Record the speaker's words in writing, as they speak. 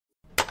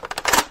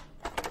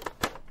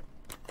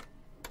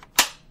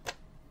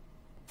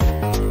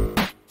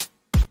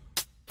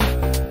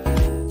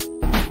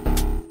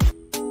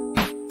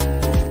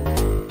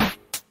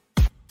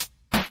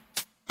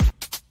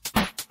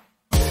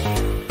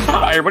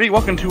Hi, everybody.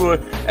 Welcome to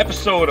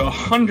episode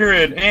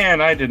 100,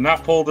 and I did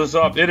not pull this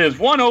up. It is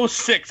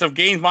 106 of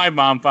Games My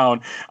Mom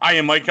Found. I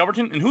am Mike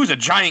Albertin, and who's a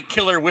giant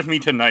killer with me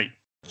tonight?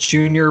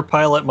 Junior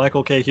pilot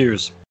Michael K.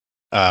 Hughes.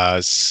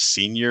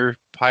 Senior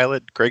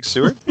pilot Greg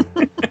Sewart.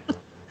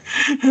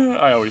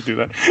 I always do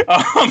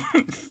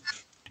that.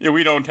 Yeah,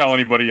 we don't tell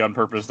anybody on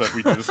purpose that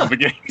we do this in the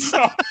beginning,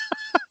 so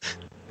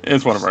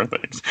it's one of our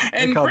things.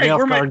 And they caught me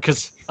off guard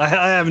because I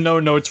have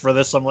no notes for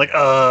this. I'm like,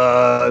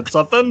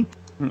 something?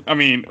 I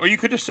mean, or you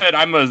could have said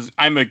I'm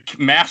a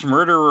mass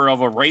murderer of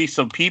a race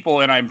of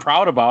people, and I'm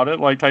proud about it.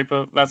 Like type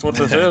of that's what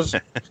this is.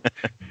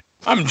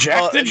 I'm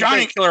Jack the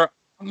Giant Killer.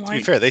 To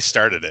be fair, they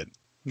started it.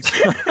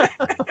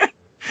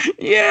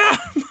 Yeah.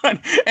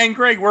 And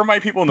Greg, where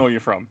might people know you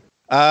from?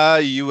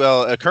 You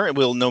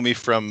currently will know me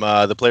from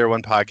the Player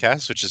One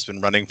podcast, which has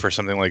been running for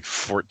something like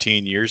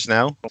 14 years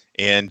now,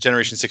 and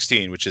Generation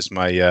 16, which is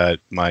my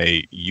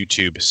my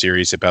YouTube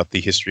series about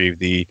the history of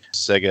the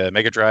Sega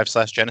Mega Drive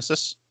 /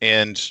 Genesis,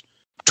 and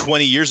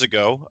 20 years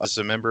ago, I was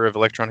a member of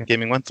Electronic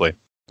Gaming Monthly.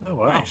 Oh,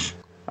 wow. Nice.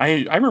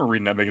 I remember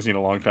reading that magazine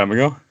a long time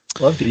ago.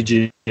 Love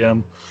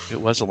EGM. It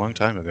was a long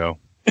time ago.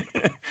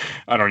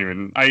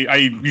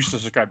 I used to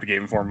subscribe to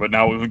Game Inform, but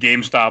now with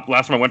GameStop,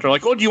 last time I went, they're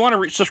like, oh, do you want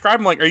to subscribe?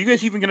 I'm like, are you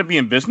guys even going to be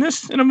in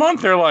business in a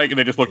month? They're like, and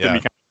they just looked at me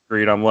kind of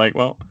agreed. I'm like,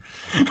 well,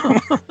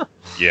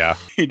 yeah.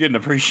 He didn't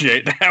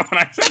appreciate that when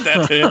I said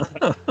that to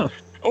him.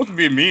 I wasn't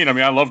being mean. I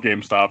mean, I love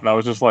GameStop, and I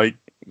was just like,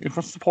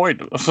 what's the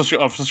point of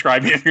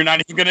subscribing if you're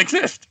not even going to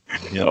exist?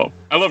 Yeah. So,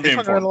 I love Game Inform.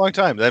 They've hung around a long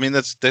time. I mean,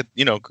 that's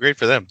great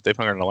for them. They've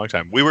hung around a long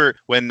time. We were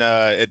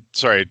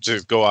sorry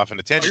to go off on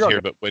a tangent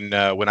here, but when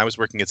I was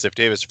working at Ziff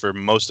Davis for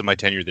most of my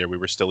tenure there, we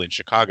were still in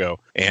Chicago,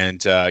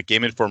 and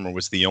Game Informer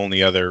was the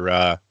only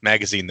other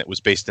magazine that was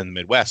based in the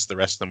Midwest. The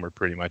rest of them were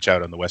pretty much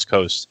out on the West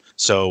Coast.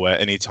 So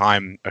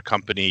anytime a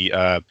company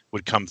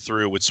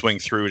would swing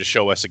through to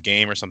show us a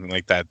game or something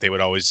like that, they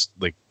would always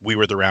we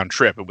were the round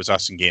trip. It was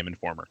us and Game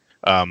Informer.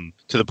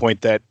 To the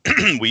point that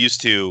we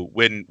used to,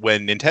 when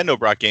Nintendo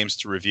brought games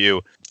to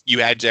review, you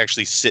had to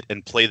actually sit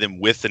and play them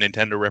with the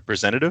Nintendo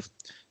representative.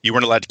 You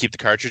weren't allowed to keep the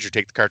cartridge or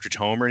take the cartridge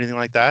home or anything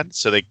like that.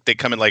 So they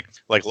come in like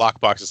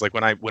lock boxes. Like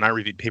when I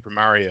reviewed Paper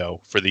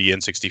Mario for the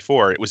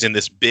N64, it was in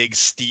this big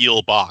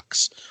steel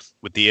box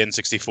with the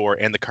N64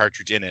 and the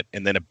cartridge in it,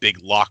 and then a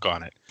big lock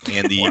on it.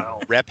 And the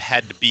rep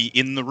had to be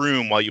in the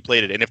room while you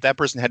played it. And if that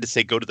person had to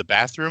say go to the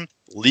bathroom,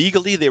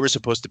 legally they were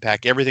supposed to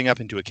pack everything up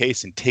into a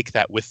case and take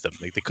that with them.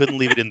 Like they couldn't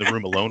leave it in the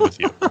room alone with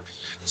you.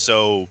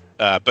 So,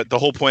 but the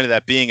whole point of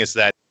that being is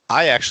that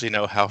I actually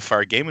know how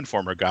far Game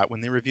Informer got when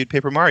they reviewed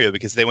Paper Mario,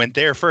 because they went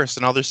there first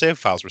and all their save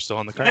files were still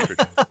on the cartridge.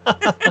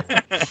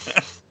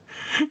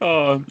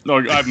 No,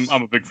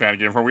 I'm a big fan of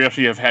Game Informer. We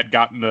actually have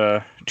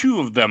gotten two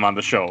of them on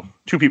the show.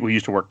 Two people who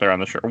used to work there on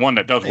the show. One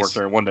that does work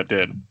there, and one that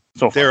did.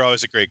 So far. They're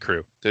always a great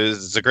crew.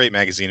 It's a great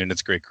magazine, and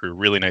it's a great crew.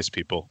 Really nice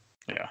people.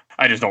 Yeah,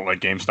 I just don't like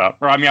GameStop.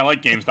 Or I mean, I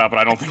like GameStop, but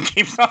I don't think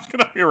GameStop's going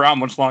to be around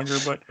much longer.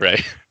 But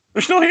right,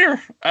 they're still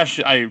here.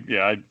 Actually,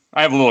 I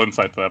have a little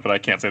insight to that, but I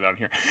can't say that on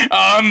here.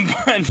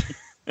 But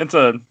it's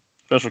a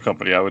special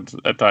company.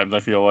 At times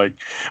I feel like.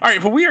 All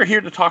right, but we are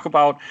here to talk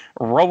about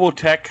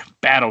Robotech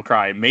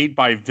Battlecry, made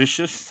by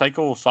Vicious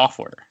Cycle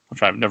Software,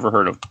 which I've never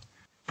heard of.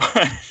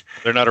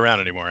 They're not around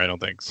anymore, I don't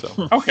think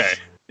so. Okay,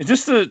 is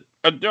this they're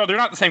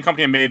not the same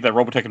company that made the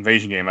Robotech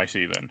Invasion game? I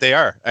see. Then they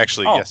are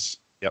actually. Oh. Yes.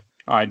 Yep.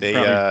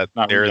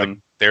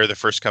 They're the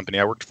first company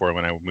I worked for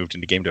when I moved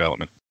into game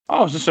development.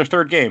 Oh, is this their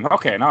third game?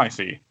 Okay, now I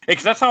see.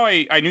 Because that's how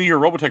I knew you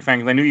were a Robotech fan,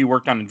 because I knew you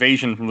worked on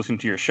Invasion from listening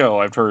to your show.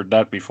 I've heard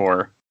that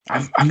before.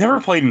 I've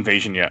never played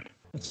Invasion yet.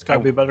 It's got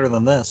to be better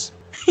than this.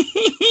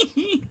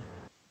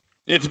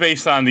 It's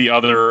based on the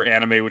other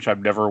anime, which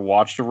I've never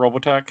watched of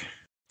Robotech.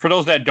 For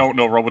those that don't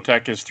know,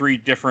 Robotech is 3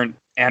 different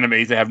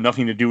animes that have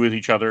nothing to do with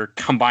each other,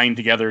 combined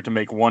together to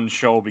make one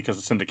show because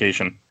of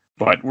syndication.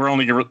 But we're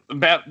only...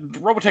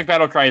 Robotech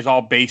Battlecry is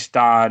all based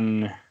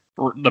on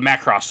the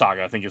Macross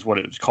Saga, I think is what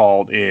it's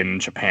called in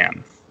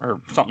Japan.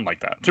 Or something like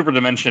that. Super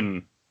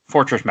Dimension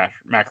Fortress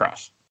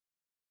Macross.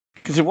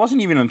 Because it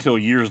wasn't even until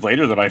years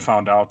later that I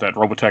found out that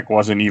Robotech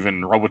wasn't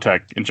even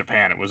Robotech in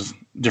Japan. It was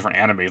different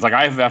animes. Like,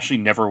 I've actually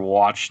never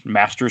watched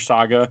Master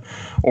Saga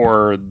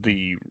or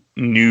the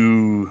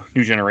new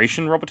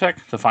generation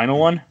Robotech, the final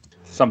one.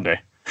 Someday.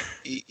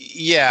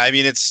 Yeah, I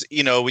mean, it's,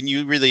 when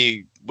you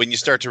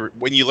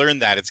learn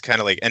that, it's kind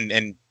of like,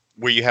 and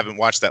where you haven't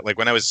watched that, like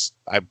when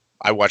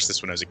I watched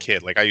this when I was a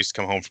kid. Like, I used to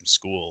come home from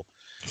school.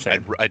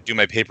 I'd do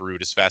my paper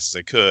route as fast as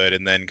I could,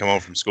 and then come home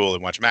from school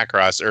and watch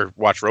Macross or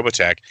watch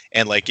Robotech.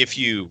 And like, if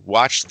you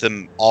watched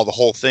them the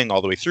whole thing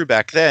all the way through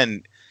back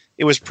then,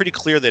 it was pretty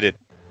clear that it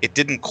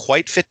didn't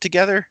quite fit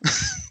together.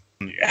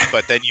 Yeah.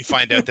 But then you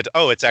find out that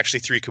it's actually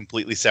 3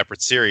 completely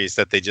separate series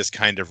that they just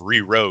kind of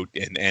rewrote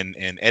and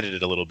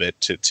edited a little bit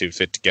to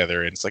fit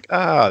together. And it's like,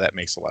 that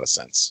makes a lot of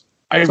sense.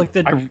 It's like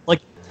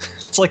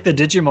the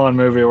Digimon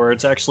movie where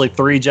it's actually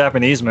 3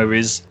 Japanese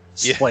movies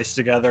spliced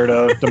together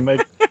to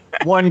make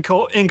one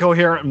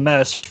incoherent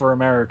mess for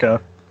America.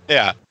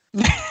 Yeah.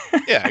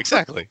 Yeah,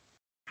 exactly.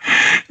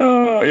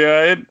 Oh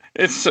yeah,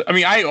 it's. I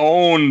mean, I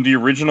own the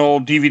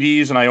original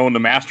DVDs and I own the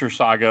Master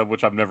Saga,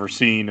 which I've never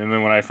seen. And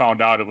then when I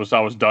found out I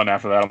was done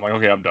after that, I'm like,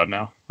 okay, I'm done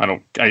now.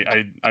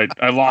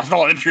 I lost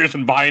all interest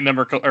in buying them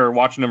or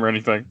watching them or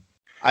anything.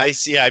 I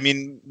see. I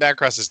mean,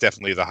 Macross is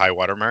definitely the high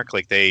watermark.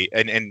 Like they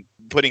and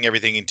putting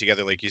everything in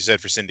together, like you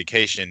said, for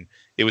syndication,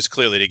 it was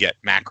clearly to get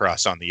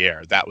Macross on the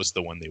air. That was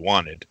the one they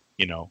wanted,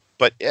 you know.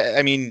 But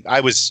I mean, I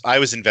was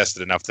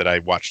invested enough that I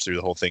watched through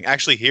the whole thing.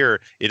 Actually,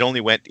 here it only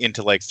went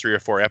into like 3 or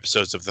 4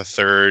 episodes of the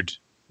third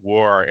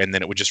war, and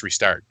then it would just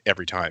restart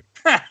every time.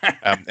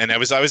 And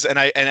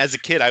as a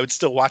kid, I would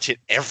still watch it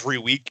every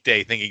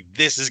weekday, thinking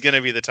this is going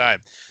to be the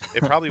time.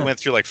 It probably went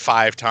through like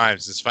 5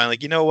 times. It's finally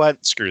like, you know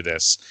what? Screw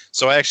this.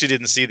 So I actually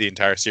didn't see the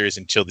entire series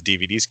until the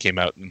DVDs came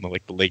out in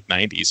like the late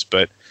 90s.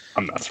 But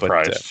I'm not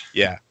surprised.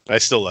 Yeah, I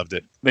still loved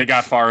it. They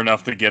got far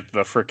enough to get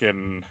the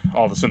frickin'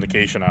 all the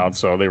syndication out,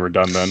 so they were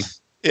done then.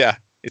 Yeah,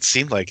 it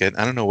seemed like it.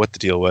 I don't know what the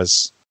deal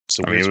was.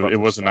 So I mean, it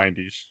was the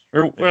 90s.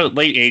 Or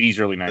late 80s,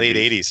 early 90s. Late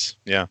 80s,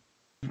 yeah.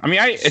 I mean,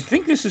 I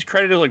think this is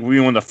credited like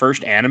being one of the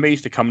first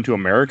animes to come to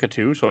America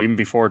too. So even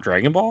before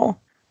Dragon Ball,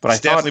 but it's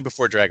definitely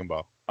before Dragon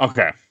Ball.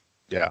 Okay,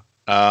 yeah.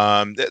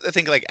 I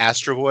think like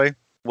Astro Boy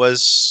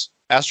was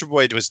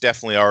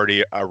definitely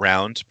already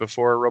around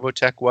before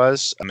Robotech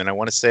was. I mean, I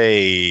want to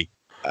say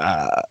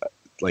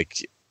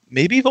like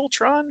maybe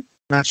Voltron.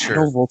 Not sure.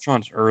 I know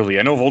Voltron's early.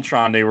 I know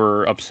Voltron. They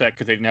were upset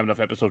because they didn't have enough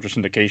episodes for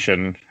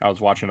syndication. I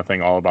was watching a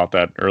thing all about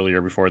that earlier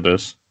before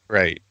this.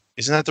 Right.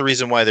 Isn't that the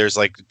reason why there's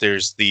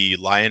the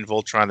Lion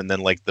Voltron and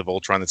then like the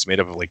Voltron that's made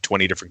up of like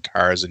 20 different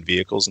cars and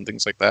vehicles and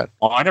things like that?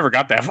 Oh, I never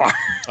got that far.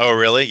 Oh,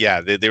 really?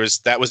 Yeah.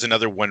 That was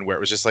another one where it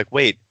was just like,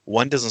 wait,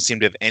 one doesn't seem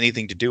to have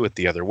anything to do with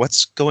the other.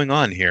 What's going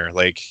on here?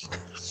 Like,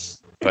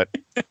 but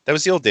that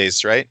was the old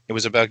days, right? It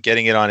was about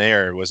getting it on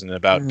air. It wasn't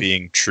about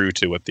being true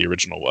to what the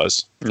original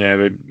was. Yeah,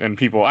 and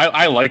people,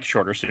 I like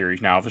shorter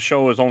series now. If a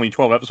show is only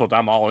 12 episodes,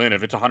 I'm all in.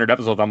 If it's 100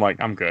 episodes, I'm like,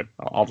 I'm good.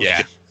 I'll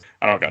just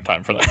I don't got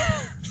time for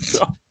that.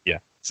 So yeah.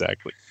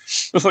 Exactly.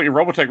 Just like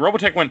Robotech.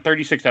 Robotech went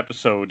 36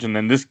 episodes, and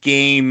then this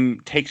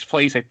game takes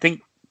place, I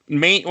think,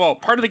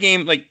 part of the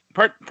game, like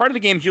part of the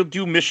games, you'll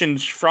do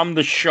missions from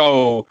the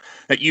show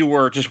that you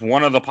were just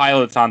one of the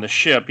pilots on the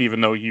ship,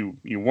 even though you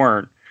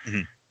weren't.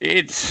 Mm-hmm.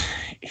 It's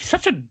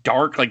such a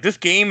dark, like this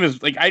game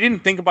is like, I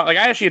didn't think about, like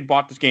I actually had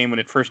bought this game when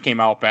it first came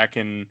out back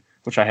in,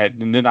 which I did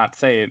not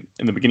say it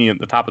in the beginning at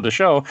the top of the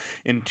show,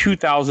 in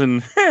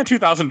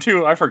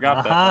 2002. I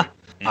forgot that.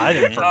 I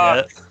didn't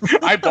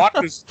forget. I bought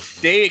this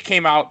day it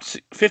came out,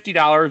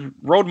 $50,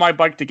 rode my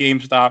bike to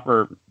GameStop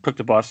or took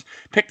the bus,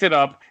 picked it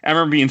up. I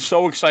remember being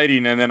so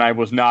excited, and then I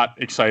was not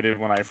excited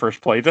when I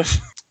first played this.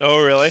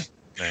 Oh, really?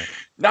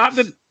 Not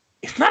that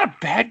it's not a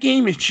bad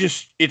game. It's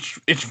just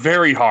it's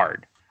very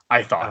hard,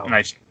 I thought, and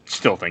I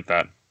still think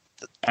that.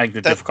 I think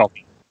the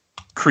difficulty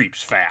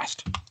creeps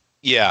fast.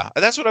 Yeah,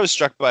 that's what I was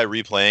struck by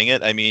replaying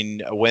it. I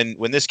mean,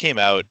 when this came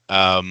out,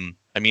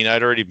 I mean,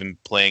 I'd already been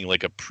playing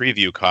like a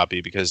preview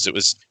copy because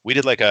we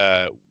did like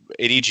at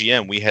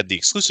EGM, we had the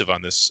exclusive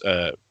on this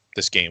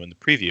game in the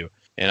preview.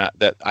 And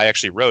I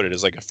actually wrote it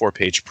as like a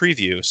 4-page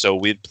preview. So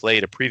we'd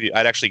played a preview.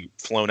 I'd actually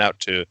flown out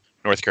to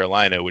North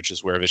Carolina, which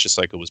is where Vicious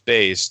Cycle was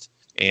based,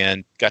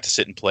 and got to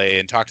sit and play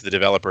and talk to the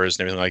developers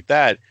and everything like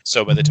that.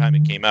 So by the time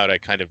it came out, I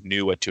kind of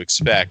knew what to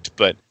expect.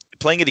 But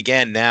playing it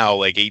again now,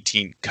 like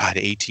 18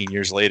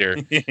 years later,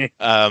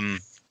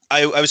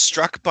 I was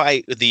struck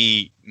by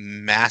the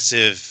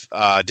massive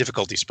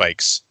difficulty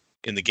spikes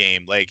in the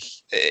game. Like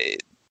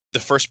the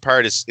first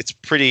part it's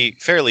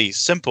fairly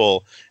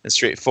simple and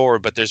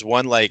straightforward, but there's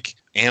one like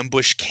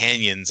ambush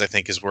canyons, I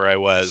think is where I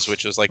was,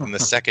 which was like in the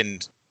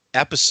second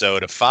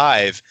episode of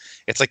 5.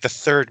 It's like the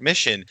third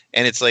mission,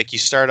 and it's like you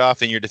start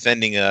off and you're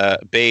defending a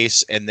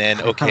base, and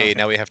then okay,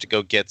 now we have to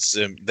go get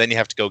some. Then you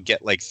have to go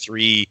get like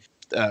 3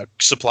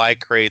 supply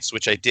crates,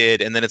 which I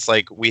did, and then it's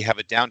like we have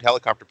a downed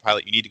helicopter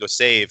pilot you need to go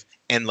save,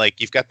 and like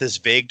you've got this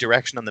vague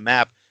direction on the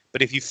map,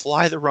 but if you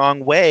fly the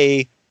wrong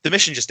way, the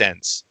mission just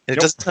ends, and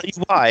it doesn't tell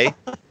you why.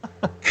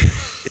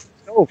 It's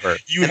over.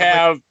 You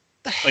have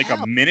like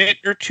a minute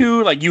or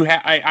two, like you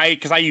have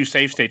because I use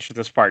save states for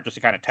this part just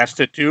to kind of test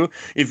it too.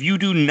 If you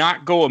do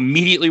not go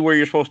immediately where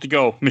you're supposed to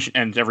go, mission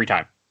ends every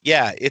time.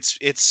 Yeah,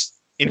 it's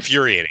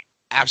infuriating,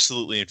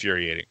 absolutely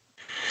infuriating.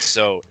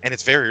 So, and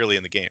it's very early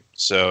in the game,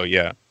 so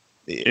yeah.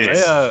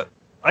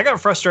 I got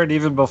frustrated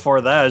even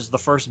before that. It was the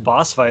first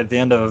boss fight at the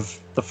end of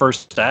the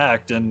first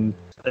act, and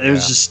it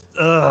was just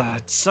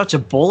it's such a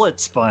bullet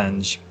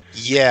sponge.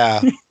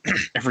 Yeah.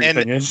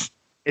 Everything is.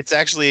 It's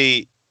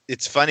actually,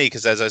 it's funny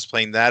because as I was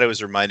playing that, I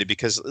was reminded,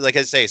 because like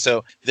I say,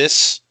 so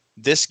this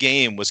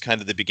game was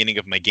kind of the beginning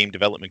of my game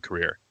development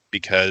career,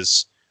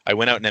 because I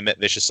went out and I met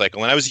Vicious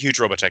Cycle, and I was a huge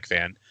Robotech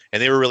fan,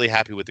 and they were really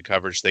happy with the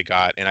coverage they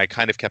got, and I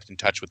kind of kept in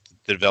touch with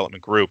the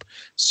development group.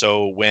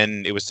 So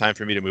when it was time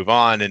for me to move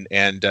on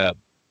and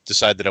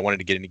decide that I wanted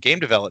to get into game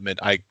development,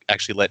 I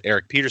actually let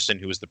Eric Peterson,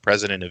 who was the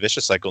president of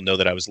Vicious Cycle, know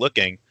that I was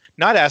looking.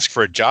 Not ask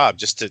for a job,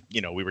 just to,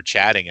 we were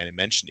chatting, and I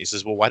mentioned, he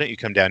says, well, why don't you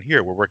come down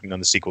here? We're working on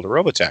the sequel to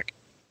Robotech.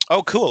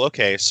 Oh, cool.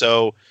 Okay.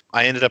 So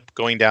I ended up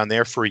going down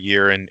there for a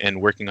year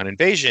and working on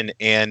Invasion,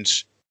 and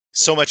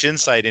so much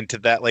insight into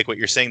that, like what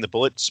you're saying, the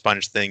bullet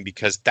sponge thing,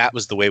 because that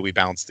was the way we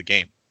balanced the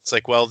game. It's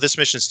like, well, this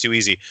mission's too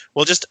easy.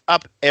 We'll just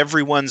up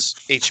everyone's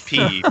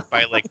HP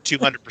by like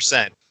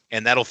 200%,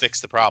 and that'll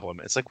fix the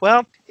problem. It's like,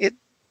 well, it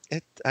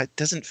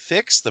doesn't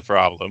fix the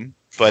problem,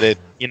 but it,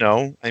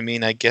 I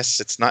mean, I guess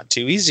it's not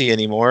too easy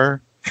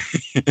anymore.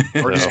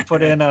 Or just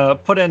put in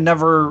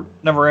never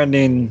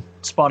ending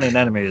spawning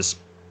enemies.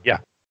 Yeah.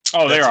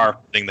 Oh, there are.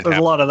 There's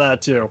a lot of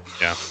that too.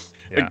 Yeah.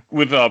 Like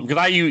with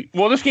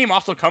this game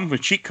also comes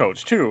with cheat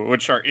codes too,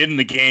 which are in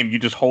the game. You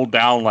just hold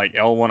down like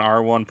L1,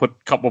 R1, put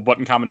a couple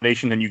button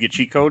combinations, and you get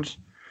cheat codes.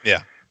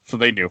 Yeah. So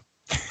they do.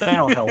 They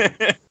don't help.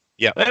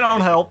 Yeah. They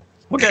don't help.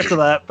 We'll get to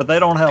that, but they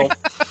don't help.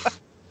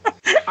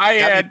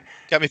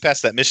 Got me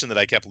past that mission that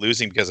I kept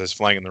losing because I was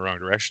flying in the wrong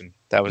direction.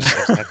 That was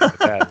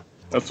bad.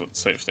 That's what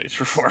save states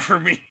were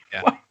for me.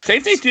 Yeah.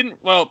 Save states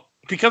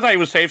because I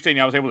was save stating,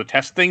 I was able to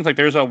test things. Like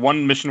there's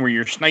one mission where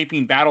you're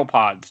sniping battle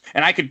pods,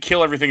 and I could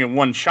kill everything in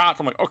one shot.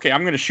 So I'm like, okay,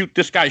 I'm going to shoot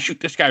this guy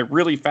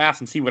really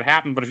fast and see what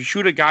happens. But if you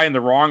shoot a guy in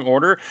the wrong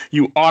order,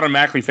 you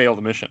automatically fail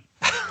the mission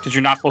because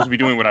you're not supposed to be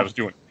doing what I was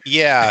doing.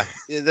 Yeah,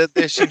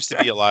 there seems to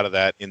be a lot of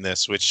that in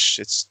this, which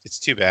it's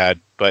too bad.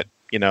 But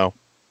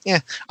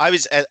I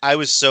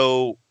was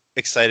so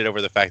excited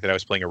over the fact that I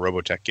was playing a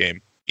Robotech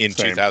game in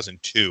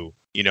 2002.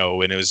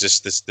 And it was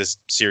just this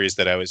series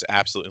that I was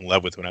absolutely in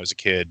love with when I was a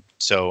kid.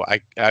 So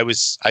I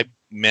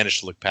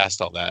managed to look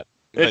past all that.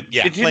 But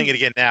playing it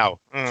again now,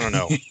 I don't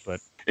know.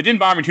 But it didn't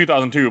bother me in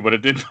 2002, but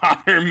it did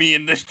bother me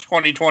in this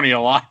 2020 a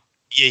lot.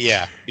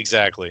 Yeah,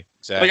 exactly.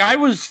 Like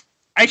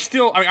I'm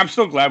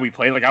still glad we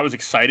played. Like I was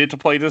excited to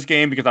play this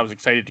game because I was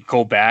excited to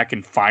go back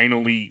and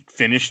finally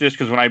finish this.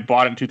 Because when I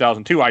bought it in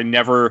 2002,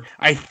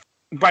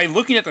 by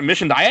looking at the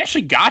missions, I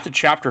actually got to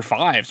chapter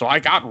 5, so I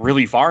got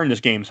really far in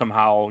this game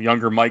somehow.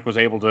 Younger Mike was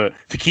able to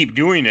keep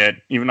doing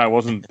it, even I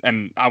wasn't,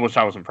 and I was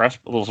impressed,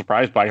 a little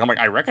surprised by it. I'm like,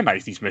 I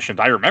recognize these missions,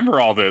 I remember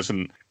all this,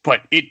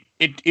 but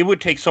it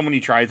would take so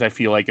many tries, I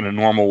feel like, in a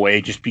normal way,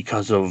 just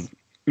because of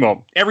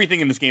everything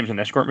in this game is an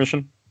escort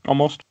mission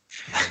almost.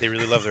 They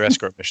really love their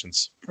escort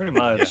missions, pretty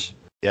much.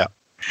 Yeah.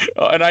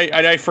 And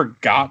I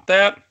forgot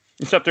that.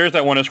 Except there's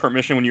that one escort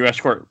mission when you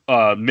escort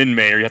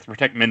Min-Mei, or you have to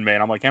protect Min-Mei,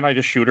 and I'm like, can't I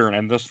just shoot her and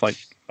end this? Like,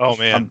 oh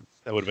man,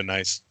 that would have been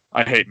nice.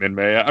 I hate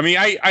Min-Mei. I mean,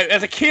 I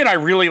as a kid I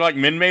really liked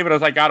Min-Mei, but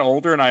as I got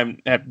older and I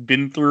have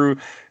been through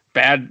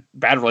bad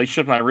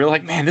relationships, and I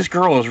realized, man, this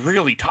girl is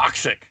really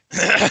toxic.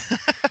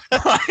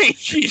 Like,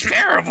 she's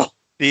terrible.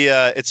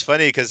 It's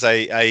funny because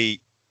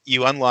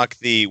you unlock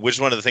which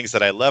is one of the things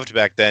that I loved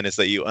back then is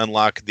that you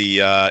unlock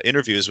the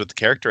interviews with the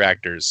character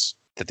actors.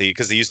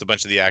 Because they used a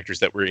bunch of the actors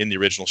that were in the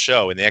original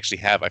show, and they actually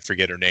have, I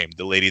forget her name,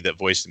 the lady that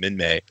voiced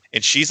Min-Mei,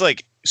 and she's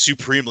like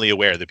supremely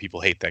aware that people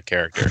hate that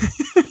character.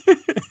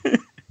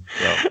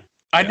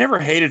 I never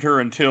hated her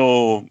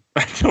until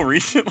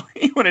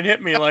recently when it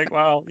hit me. Like,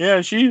 wow, yeah,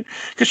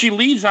 because she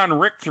leads on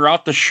Rick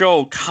throughout the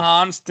show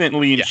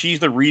constantly, and she's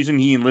the reason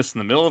he enlists in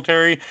the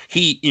military.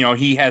 He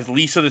has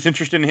Lisa that's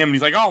interested in him, and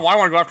he's like, oh, well, I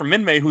want to go after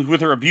Min-Mei, who's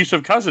with her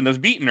abusive cousin that's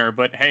beating her.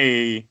 But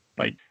hey,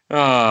 like,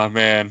 oh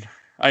man.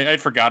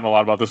 I'd forgotten a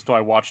lot about this until I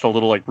watched a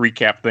little like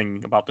recap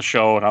thing about the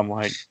show, and I'm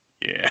like,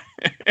 yeah.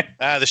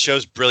 The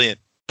show's brilliant.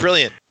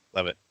 Brilliant.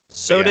 Love it.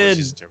 So did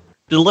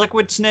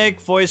Liquid Snake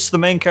voice the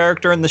main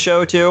character in the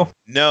show too?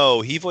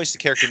 No, he voiced a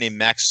character named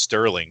Max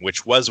Sterling,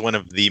 which was one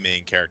of the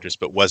main characters,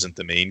 but wasn't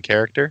the main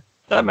character.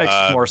 That makes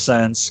more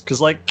sense,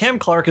 because like Cam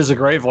Clark is a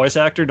great voice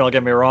actor, don't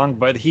get me wrong,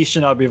 but he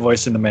should not be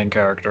voicing the main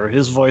character.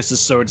 His voice is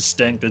so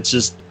distinct, it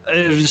just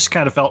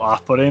kind of felt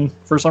off-putting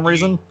for some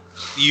reason.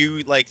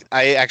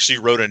 I actually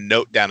wrote a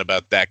note down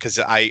about that because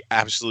I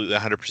absolutely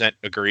 100%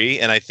 agree.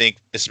 And I think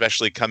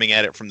especially coming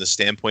at it from the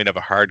standpoint of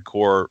a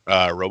hardcore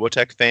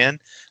Robotech fan,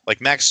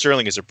 like Max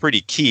Sterling is a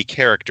pretty key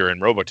character in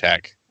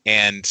Robotech.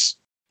 And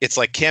it's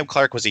like Cam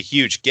Clark was a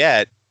huge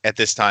get at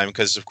this time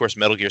because, of course,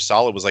 Metal Gear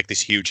Solid was like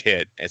this huge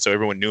hit. And so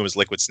everyone knew him as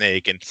Liquid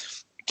Snake. And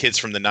kids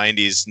from the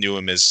 90s knew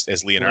him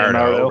as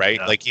Leonardo, right?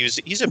 Yeah. Like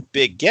he's a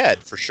big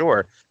get for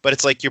sure. But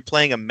it's like you're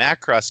playing a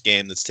Macross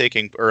game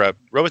or a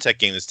Robotech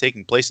game that's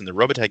taking place in the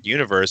Robotech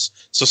universe.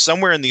 So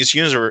somewhere in this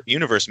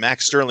universe,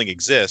 Max Sterling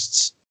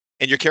exists,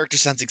 and your character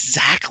sounds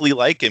exactly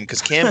like him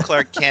because Cam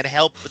Clark can't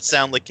help but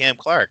sound like Cam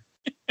Clark.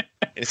 And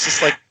it's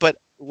just like,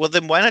 well,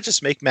 then why not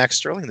just make Max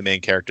Sterling the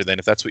main character then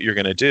if that's what you're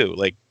going to do?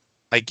 Like,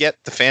 I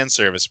get the fan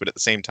service, but at the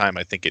same time,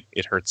 I think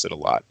it hurts it a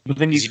lot. But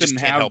then you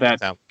couldn't have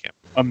that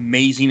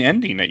amazing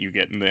ending that you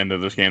get in the end of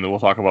this game that we'll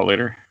talk about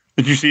later.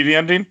 Did you see the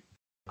ending?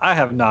 I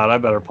have not. I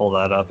better pull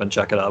that up and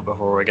check it out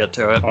before we get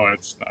to it. Oh,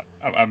 it's not.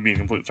 I'm being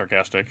completely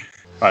sarcastic,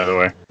 by the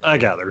way. I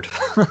gathered.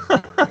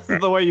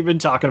 The way you've been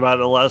talking about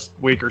it the last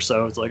week or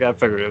so, it's like I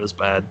figured it was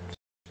bad.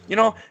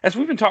 As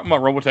we've been talking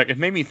about Robotech, it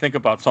made me think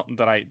about something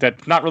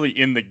that's not really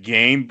in the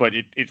game, but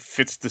it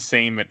fits the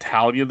same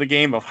mentality of the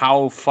game of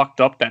how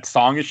fucked up that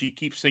song is she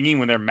keeps singing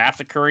when they're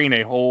massacring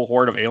a whole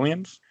horde of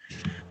aliens.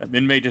 That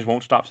Min-Mei just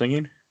won't stop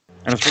singing.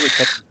 And it's really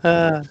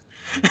catchy.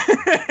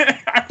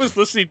 I was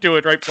listening to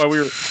it right while we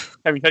were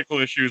having technical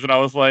issues, and I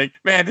was like,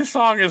 man, this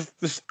song is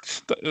this.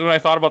 When I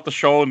thought about the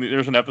show, and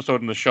there's an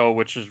episode in the show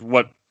which is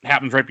what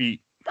happens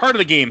part of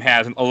the game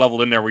has a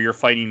level in there where you're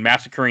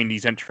massacring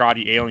these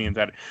Entrati aliens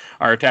that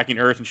are attacking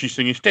Earth, and she's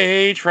singing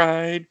 "Stage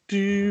Fright,"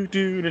 and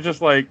it's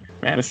just like,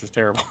 man, this is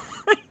terrible.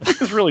 This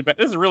is really bad.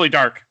 This is really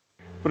dark,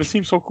 but it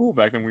seemed so cool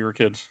back when we were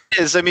kids. It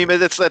is. I mean,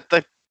 that's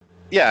that.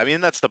 Yeah, I mean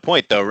that's the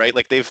point, though, right?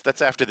 Like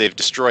that's after they've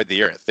destroyed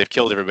the Earth, they've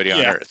killed everybody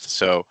on Earth.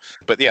 So,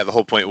 but yeah, the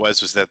whole point was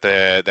that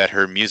that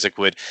her music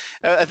would.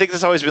 I think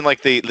there's always been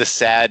like the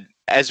sad.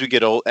 As I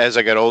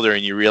got older,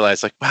 and you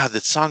realize like, wow, the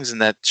songs in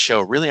that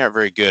show really aren't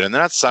very good, and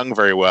they're not sung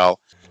very well.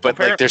 But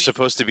like they're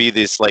supposed to be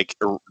this like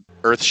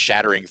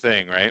earth-shattering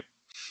thing, right?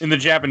 In the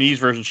Japanese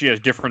version, she has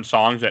different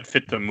songs that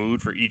fit the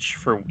mood for each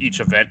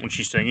event when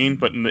she's singing.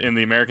 But in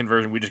the American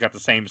version, we just got the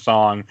same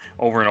song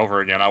over and over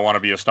again. I Want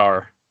to Be a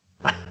Star.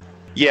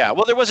 Yeah,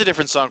 well, there was a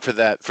different song for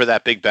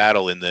that big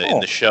battle in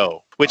the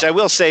show, which I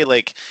will say,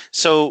 like,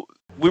 so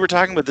we were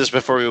talking about this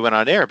before we went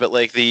on air, but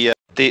like the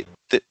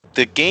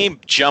game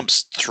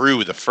jumps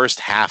through the first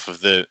half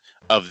of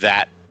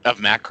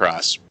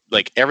Macross.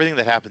 Like everything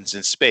that happens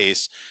in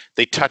space,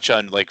 they touch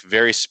on like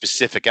very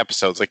specific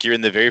episodes. Like you're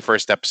in the very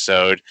first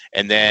episode,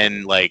 and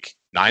then like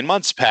 9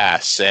 months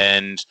pass,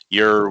 and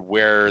you're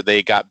where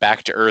they got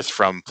back to Earth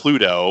from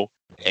Pluto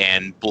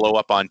and blow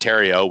up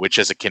Ontario, which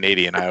as a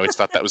Canadian, I always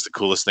thought that was the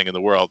coolest thing in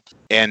the world.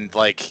 And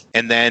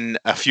then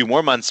a few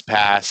more months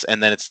pass,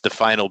 and then it's the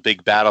final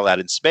big battle out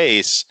in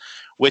space,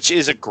 which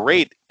is a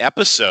great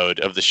episode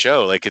of the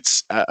show. Like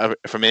it's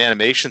from an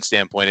animation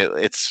standpoint,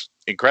 it's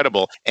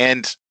incredible.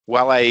 And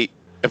while I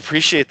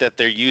appreciate that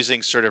they're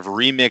using sort of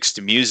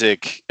remixed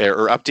music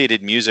or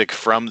updated music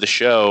from the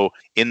show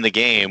in the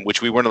game,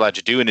 which we weren't allowed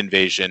to do in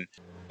Invasion,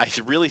 I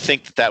really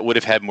think that would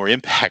have had more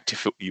impact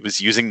if it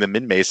was using the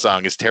Minmay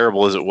song, as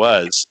terrible as it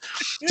was,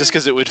 just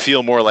because it would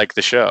feel more like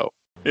the show.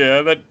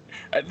 Yeah,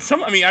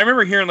 I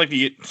remember hearing like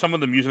some of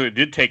the music they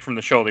did take from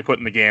the show they put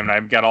in the game, and I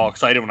got all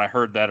excited when I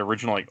heard that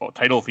original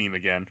title theme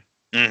again,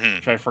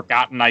 which I'd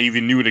forgotten I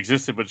even knew it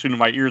existed. But as soon as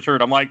my ears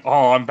heard, I'm like,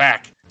 oh, I'm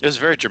back. It was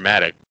very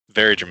dramatic,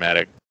 very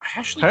dramatic.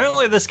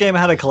 Apparently, this game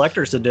had a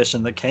collector's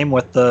edition that came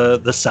with the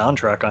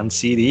soundtrack on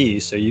CD,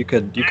 so you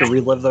could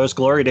relive those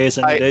glory days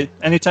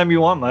anytime you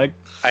want, Mike.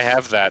 I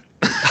have that.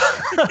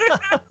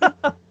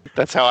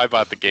 That's how I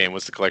bought the game,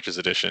 was the collector's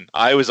edition.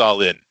 I was all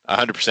in,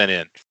 100%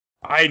 in.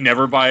 I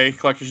never buy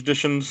collector's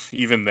editions,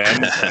 even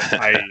then.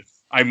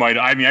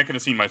 I could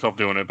have seen myself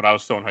doing it, but I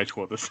was still in high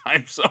school at this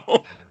time,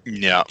 so.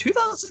 Yeah.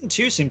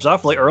 2002 seems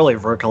awfully early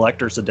for a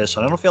collector's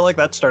edition. I don't feel like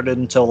that started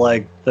until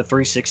like the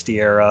 360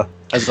 era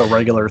as a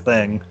regular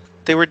thing.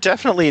 They were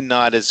definitely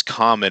not as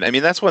common. I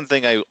mean, that's one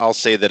thing I'll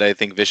say that I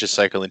think Vicious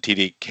Cycle and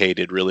TDK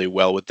did really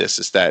well with this,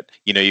 is that,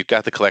 you know, you've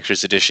got the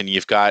collector's edition,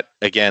 you've got,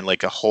 again,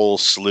 like a whole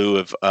slew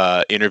of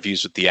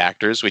interviews with the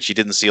actors, which you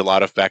didn't see a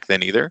lot of back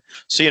then either.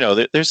 So, you know,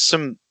 there's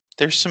some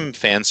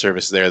fan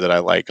service there that I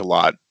like a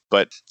lot.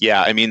 But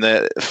yeah, I mean,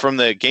 from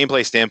the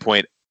gameplay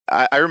standpoint,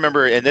 I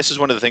remember, and this is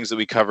one of the things that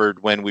we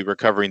covered when we were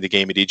covering the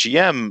game at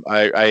EGM,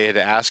 I had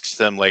asked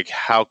them, like,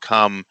 how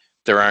come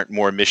there aren't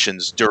more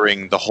missions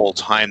during the whole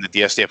time that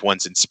the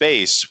SDF-1's in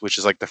space, which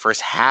is like the first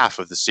half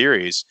of the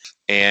series.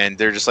 And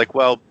they're just like,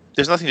 well,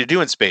 there's nothing to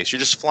do in space. You're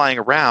just flying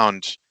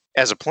around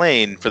as a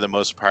plane for the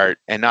most part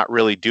and not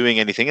really doing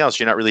anything else.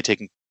 You're not really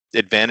taking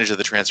advantage of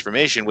the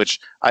transformation,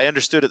 which I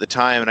understood at the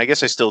time, and I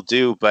guess I still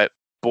do. But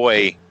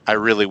boy, I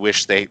really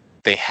wish they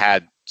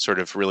had sort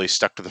of really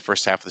stuck to the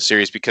first half of the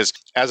series, because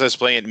as I was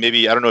playing it,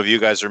 maybe, I don't know if you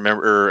guys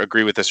remember or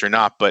agree with this or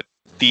not, but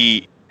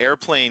the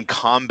airplane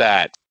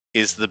combat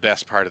is the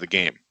best part of the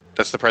game.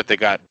 That's the part they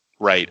got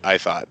right, I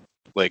thought.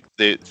 Like,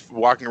 the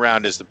walking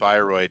around as the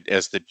Bioroid,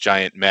 as the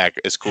giant mech,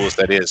 as cool as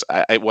that is,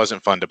 it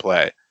wasn't fun to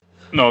play.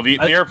 No, you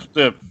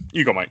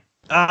go, Mike.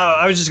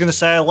 I was just going to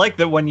say, I like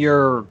that when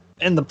you're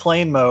in the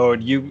plane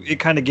mode, it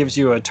kind of gives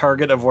you a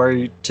target of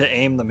where to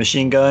aim the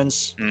machine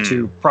guns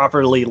to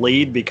properly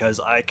lead, because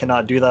I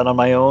cannot do that on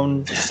my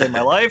own to save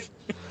my life.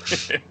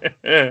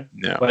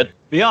 No. But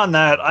beyond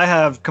that, I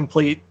have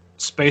complete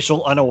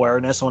spatial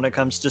unawareness when it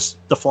comes to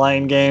the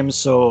flying games,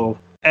 so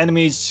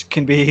enemies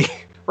can be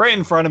right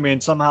in front of me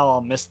and somehow I'll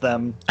miss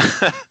them.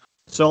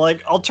 So,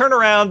 like, I'll turn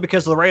around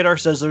because the radar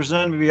says there's an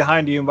enemy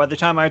behind you, and by the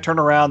time I turn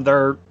around,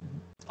 they're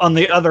on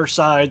the other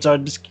side, so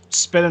I'm just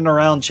spinning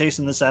around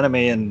chasing this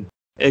enemy, and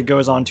it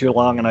goes on too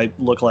long, and I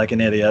look like an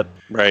idiot.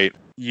 Right.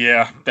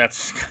 Yeah,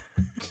 that's...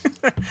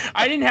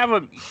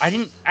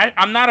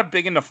 I'm not a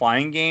big into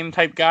flying game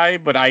type guy,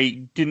 but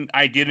I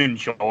did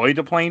enjoy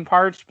the plane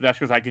parts, but that's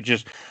because I could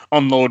just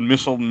unload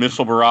missile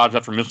barrage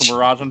after missile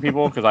barrage on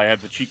people, because I had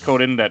the cheat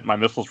code in that my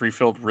missiles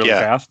refilled really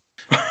fast.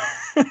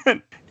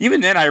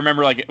 Even then, I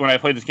remember, like, when I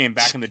played this game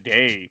back in the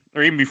day,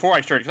 or even before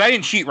I started, because I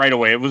didn't cheat right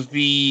away. It was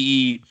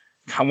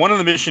one of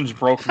the missions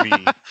broke me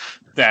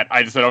that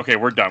I just said, okay,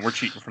 we're done. We're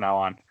cheating from now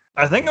on.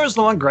 I think it was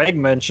the one Greg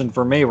mentioned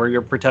for me, where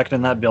you're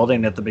protecting that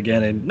building at the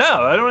beginning.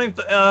 No, I don't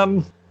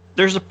even...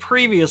 there's a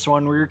previous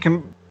one where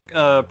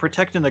you're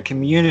protecting the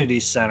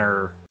community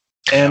center.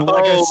 And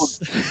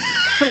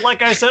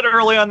like I said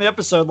early on the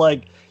episode,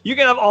 like, you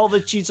can have all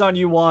the cheats on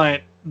you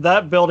want.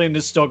 That building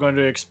is still going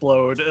to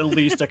explode at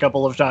least a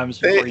couple of times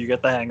before you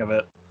get the hang of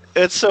it.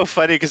 It's so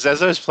funny because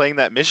as I was playing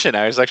that mission,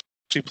 I was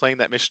actually playing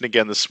that mission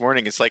again this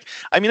morning. It's like,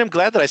 I mean, I'm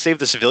glad that I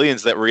saved the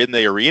civilians that were in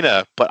the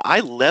arena, but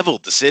I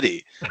leveled the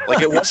city.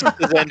 Like, it wasn't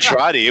the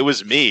Zentradi, it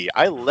was me.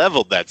 I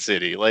leveled that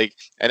city. Like,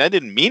 and I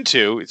didn't mean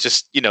to. It's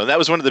just, you know, that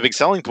was one of the big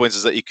selling points,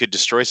 is that you could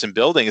destroy some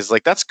buildings.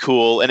 Like, that's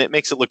cool, and it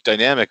makes it look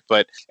dynamic.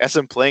 But as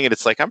I'm playing it,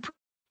 it's like, I'm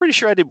pretty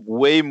sure I did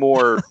way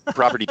more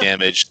property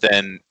damage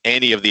than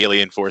any of the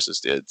alien forces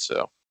did.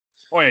 So,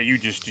 oh yeah, you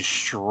just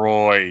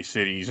destroy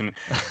cities, and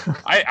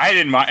I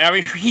didn't mind. I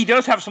mean, he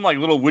does have some like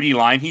little witty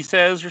line he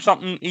says or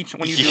something each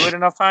when you do it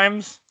enough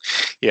times.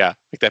 Yeah,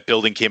 like that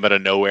building came out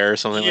of nowhere or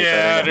something like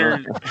that.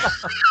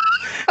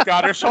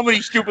 God, there's so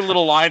many stupid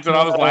little lines that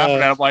I was laughing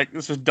at. I'm like,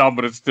 this is dumb,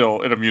 but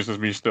it amuses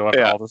me still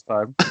after all this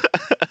time.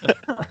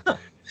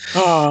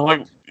 Oh,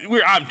 like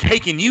I'm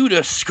taking you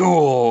to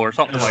school or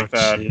something like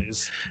that.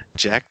 Geez.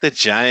 Jack the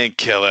Giant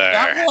Killer.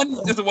 That one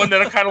is the one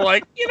that I'm kind of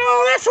like, you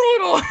know, that's a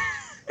little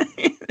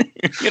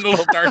getting a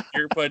little dark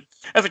here. But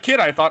as a kid,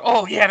 I thought,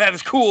 oh yeah, that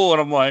is cool,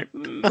 and I'm like,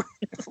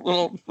 it's a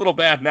little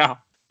bad now.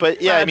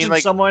 But yeah, imagine, I mean,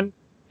 like someone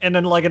and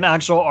then like an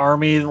actual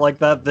army like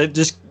that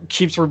just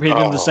keeps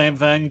repeating the same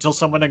thing until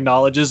someone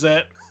acknowledges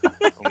it.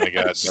 Oh my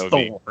god, that would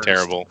be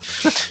terrible.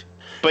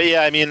 But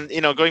yeah, I mean,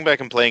 you know, going back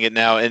and playing it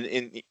now,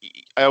 and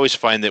I always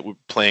find that we're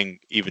playing,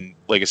 even,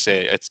 like I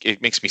say, it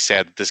makes me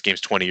sad that this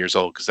game's 20 years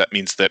old, because that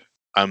means that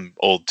I'm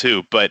old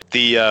too. But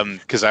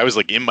because I was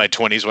like in my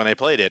 20s when I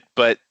played it.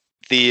 But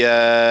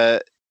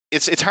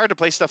it's hard to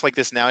play stuff like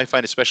this now, I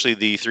find, especially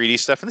the 3D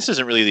stuff. And this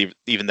isn't really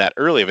even that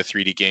early of a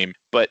 3D game,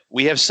 but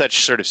we have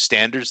such sort of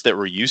standards that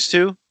we're used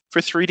to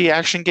for 3D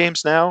action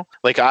games now.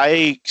 Like,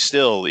 I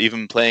still,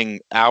 even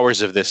playing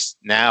hours of this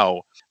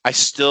now, I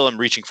still am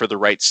reaching for the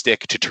right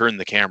stick to turn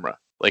the camera.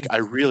 Like, I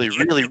really,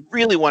 really,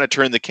 really want to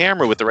turn the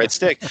camera with the right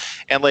stick.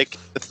 And like,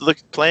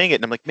 playing it,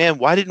 and I'm like, man,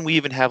 why didn't we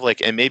even have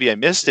like, and maybe I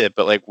missed it,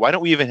 but like, why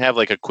don't we even have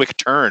like a quick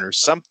turn or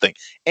something,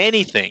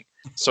 anything,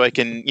 so I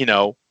can, you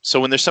know, so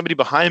when there's somebody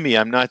behind me,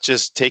 I'm not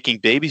just taking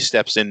baby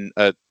steps in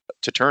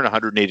to turn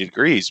 180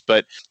 degrees.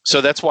 But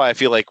so that's why I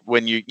feel like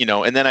when you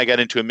know, and then I got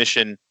into a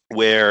mission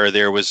where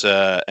there was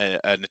an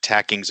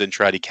attacking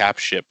Zentradi cap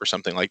ship or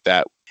something like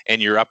that,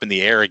 and you're up in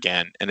the air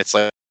again, and it's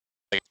like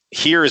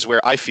here is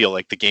where I feel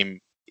like the game,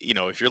 you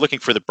know, if you're looking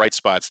for the bright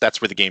spots,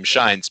 that's where the game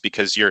shines,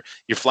 because you're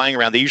flying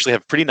around. They usually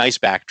have pretty nice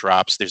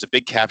backdrops. There's a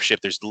big cap ship.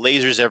 There's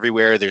lasers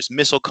everywhere. There's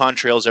missile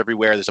contrails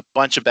everywhere. There's a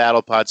bunch of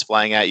battle pods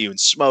flying at you, and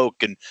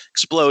smoke and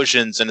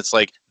explosions. And it's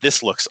like,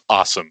 this looks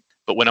awesome.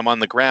 But when I'm on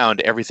the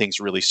ground, everything's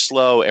really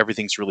slow.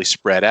 Everything's really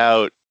spread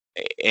out.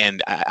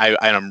 And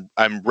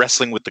I'm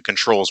wrestling with the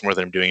controls more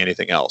than I'm doing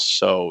anything else.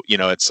 So, you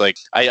know, it's like,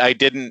 I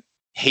didn't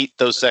hate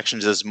those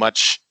sections as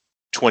much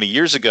 20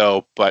 years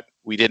ago, but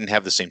we didn't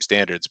have the same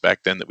standards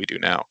back then that we do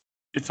now.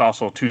 It's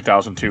also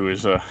 2002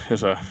 is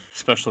a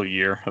special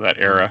year of that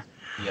era.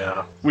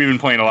 Yeah, we've been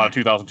playing a lot of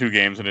 2002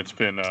 games, and it's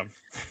been not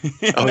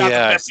the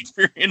best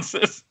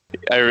experiences.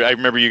 I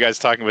remember you guys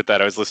talking about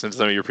that. I was listening to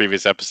some of your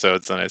previous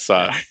episodes, and I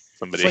saw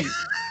somebody.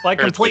 Like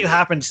complete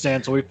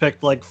happenstance, we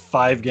picked like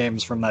 5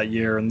 games from that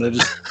year, and they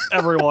just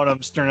every one of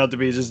them turned out to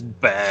be just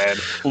bad.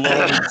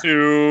 Blood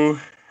 2,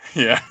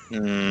 yeah.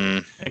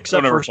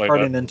 Except first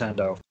party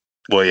Nintendo.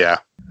 Well, yeah.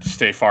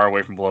 Stay far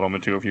away from Blood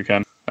Omen 2 if you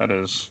can. That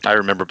is. I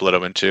remember Blood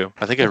Omen 2.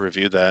 I think I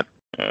reviewed that.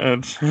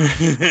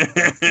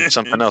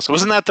 Something else.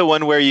 Wasn't that the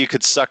one where you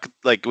could suck,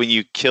 like when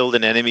you killed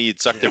an enemy, you'd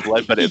suck their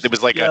blood, but it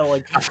was like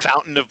a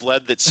fountain of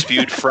blood that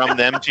spewed from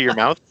them to your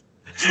mouth?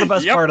 It's the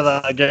best part of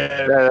that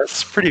game. Yeah,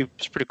 it's pretty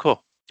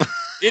cool.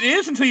 It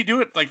is until you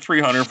do it like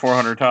 300,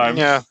 400 times.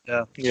 Yeah.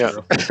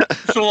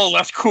 It's a little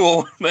less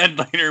cool than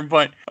later,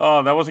 but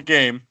that was a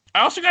game. I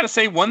also got to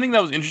say, one thing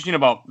that was interesting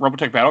about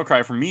Robotech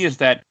Battlecry for me is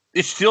that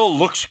it still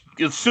looks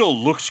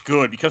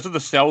good because of the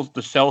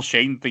cell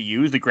shading that they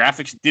use. The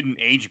graphics didn't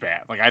age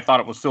bad. Like, I thought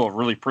it was still a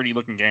really pretty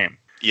looking game.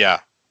 Yeah,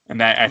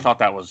 and I thought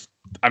that was.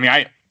 I mean,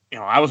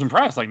 I was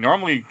impressed. Like,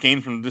 normally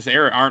games from this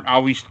era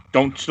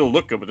don't still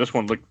look good, but this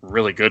one looked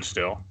really good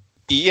still.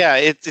 Yeah,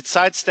 it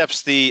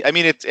sidesteps the. I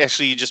mean, it's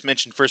actually, you just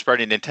mentioned first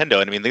party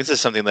Nintendo, and I mean, this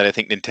is something that I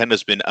think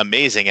Nintendo's been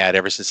amazing at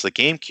ever since the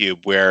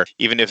GameCube. Where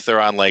even if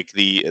they're on like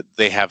they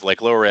have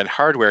like lower end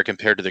hardware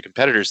compared to their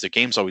competitors, their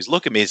games always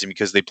look amazing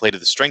because they play to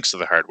the strengths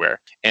of the hardware.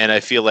 And I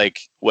feel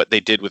like what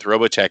they did with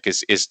Robotech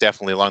is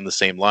definitely along the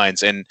same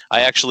lines. And I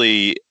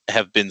actually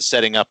have been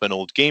setting up an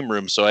old game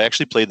room, so I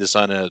actually played this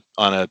on a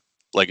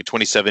like a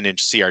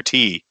 27-inch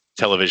CRT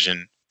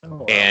television. Oh,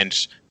 wow.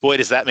 And boy,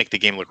 does that make the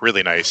game look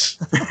really nice,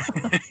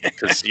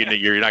 because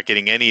you're not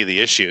getting any of the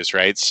issues,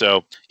 right?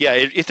 So yeah,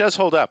 it does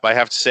hold up, I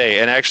have to say.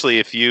 And actually,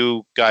 if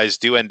you guys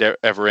do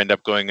ever end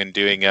up going and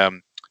doing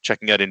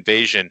checking out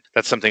Invasion,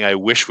 that's something I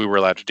wish we were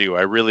allowed to do.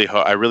 I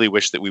really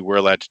wish that we were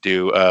allowed to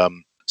do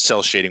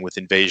cell shading with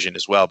Invasion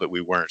as well, but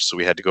we weren't, so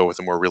we had to go with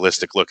a more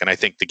realistic look, and I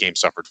think the game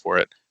suffered for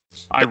it.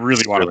 I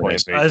really want to play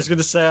Invasion. I was going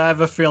to say, I have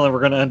a feeling we're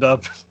going to end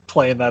up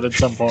playing that at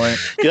some point.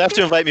 You'll have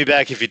to invite me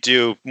back if you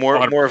do. More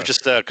of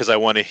just because I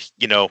want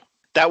to,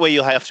 That way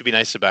you'll have to be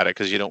nice about it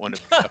because you don't want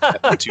to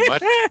upset me too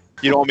much.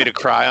 You don't want me to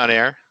cry on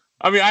air.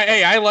 I mean,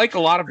 I like a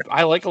lot of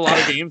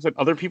games that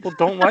other people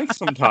don't like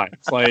sometimes.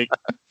 Like,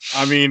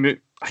 I mean,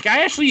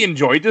 I actually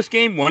enjoyed this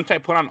game once I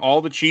put on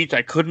all the cheats.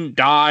 I couldn't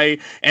die,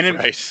 and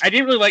I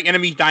didn't really like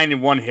enemies dying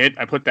in one hit.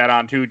 I put that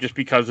on too, just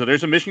because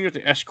there's a mission you have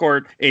to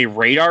escort a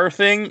radar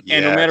thing,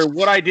 and no matter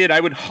what I did, I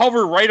would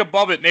hover right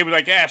above it, and they would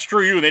like, "Yeah,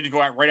 screw you." And they just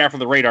go out right after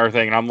the radar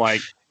thing, and I'm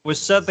like,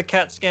 "Was that the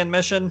CAT scan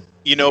mission?"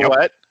 You know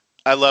what?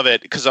 I love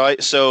it because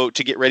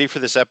to get ready for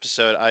this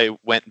episode, I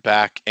went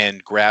back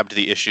and grabbed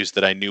the issues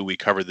that I knew we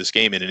covered this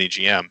game in an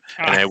EGM,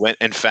 and I went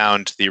and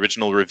found the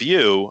original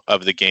review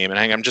of the game, and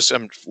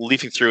I'm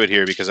leafing through it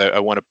here because I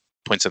want to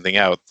point something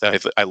out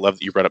that I love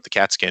that you brought up the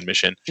CAT scan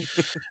mission.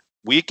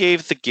 We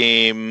gave the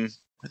game,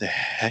 where the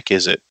heck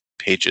is it?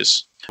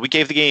 Pages. We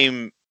gave the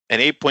game an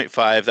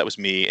 8.5. That was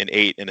me, an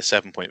 8 and a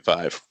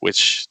 7.5,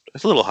 which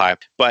is a little high,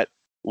 but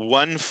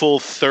one full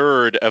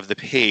third of the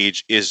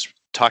page is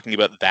talking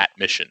about that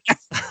mission.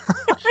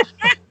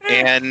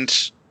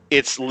 And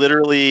it's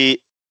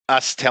literally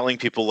us telling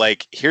people,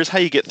 like, here's how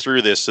you get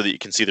through this so that you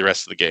can see the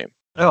rest of the game.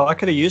 Oh, I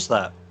could have used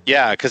that.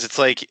 Yeah, because it's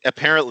like,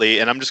 apparently,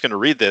 and I'm just going to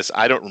read this,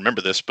 I don't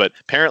remember this, but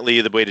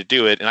apparently the way to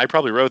do it, and I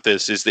probably wrote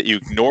this, is that you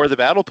ignore the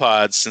battle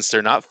pods since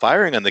they're not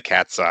firing on the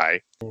cat's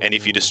eye, and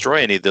if you destroy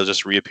any, they'll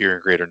just reappear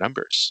in greater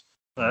numbers.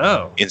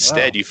 Oh.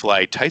 Instead, you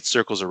fly tight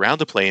circles around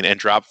the plane and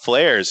drop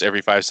flares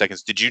every 5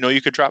 seconds. Did you know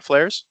you could drop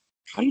flares?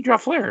 How do you drop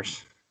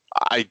flares?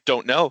 I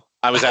don't know.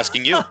 I was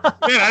asking you. Man,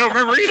 I don't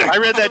remember either. I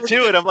read that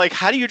too, and I'm like,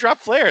 how do you drop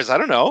flares? I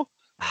don't know.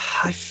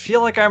 I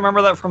feel like I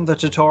remember that from the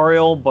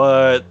tutorial,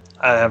 but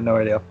I have no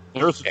idea.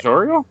 There was a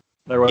tutorial?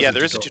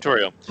 There is a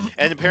tutorial.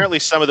 And apparently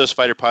some of those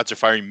fighter pods are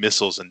firing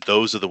missiles, and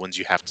those are the ones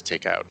you have to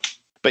take out.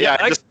 But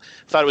I just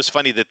thought it was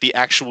funny that the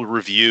actual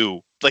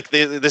review, like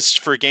this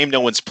for a game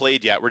no one's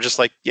played yet, we're just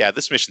like, yeah,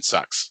 this mission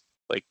sucks.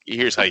 Like,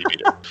 here's how you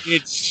beat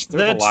it.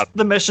 That's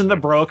the mission that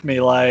broke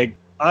me. Like,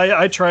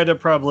 I tried it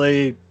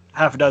probably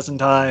half a dozen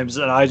times,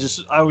 and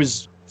I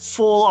was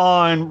full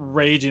on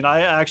raging. I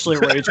actually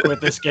rage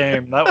quit this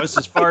game. That was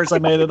as far as I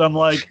made it. I'm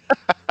like,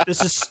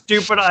 this is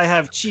stupid. I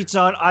have cheats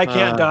on. I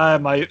can't die.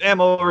 My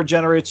ammo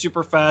regenerates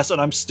super fast, and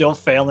I'm still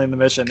failing the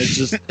mission. It's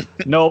just,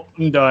 nope,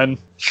 I'm done.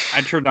 I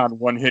turned on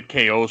one-hit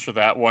KOs for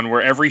that one,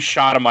 where every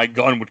shot of my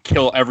gun would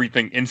kill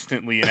everything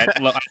instantly, and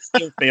I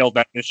still failed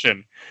that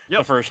mission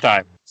the first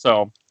time.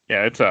 So,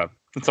 yeah, it's a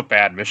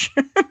bad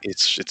mission.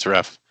 It's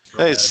rough.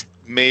 There's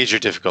major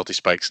difficulty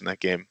spikes in that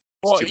game.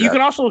 Well, you can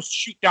also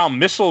shoot down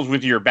missiles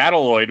with your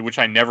Battleoid, which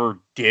I never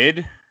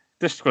did.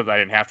 This because I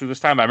didn't have to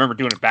this time. I remember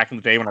doing it back in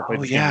the day when I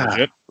played the game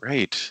legit.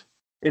 Right.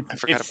 I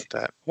forgot about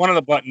that. One of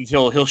the buttons,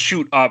 he'll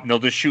shoot up, and they'll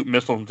just shoot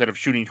missiles instead of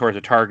shooting towards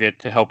a target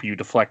to help you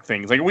deflect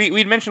things. Like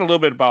we'd mentioned a little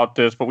bit about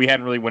this, but we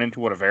hadn't really went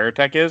into what a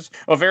Veritech is.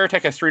 A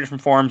Veritech has 3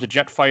 different forms: a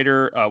jet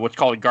fighter, what's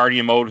called a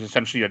guardian mode, is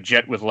essentially a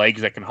jet with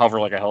legs that can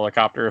hover like a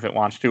helicopter if it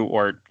wants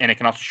to, and it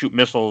can also shoot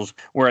missiles.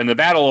 Where in the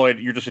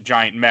Battleoid, you're just a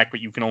giant mech, but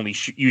you can only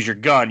use your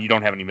gun. You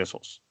don't have any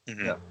missiles.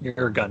 Mm-hmm. Yeah,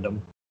 you're a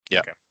Gundam. Yeah.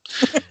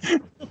 Okay.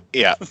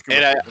 Yeah,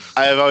 and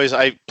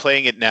I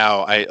playing it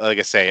now. Like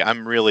I say,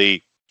 I'm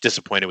really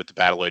disappointed with the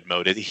Battleoid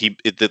mode.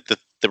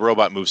 The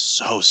robot moves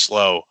so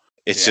slow.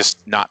 It's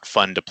just not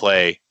fun to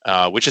play,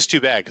 which is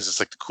too bad because it's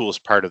like the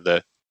coolest part of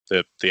the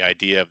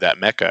idea of that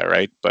mecha,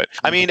 right? But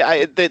I mean,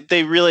 I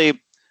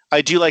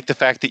do like the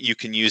fact that you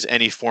can use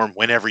any form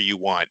whenever you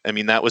want. I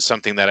mean, that was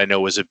something that I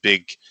know was a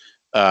big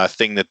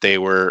thing that they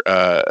were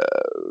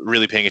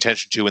really paying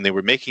attention to when they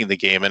were making the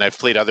game. And I've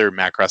played other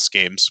Macross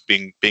games,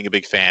 being a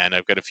big fan.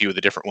 I've got a few of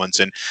the different ones,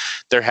 and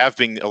there have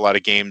been a lot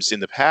of games in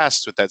the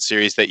past with that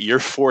series that you're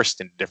forced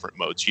into different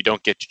modes. You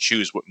don't get to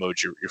choose what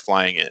mode you're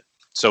flying in.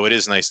 So it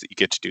is nice that you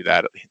get to do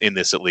that in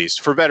this, at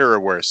least, for better or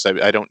worse.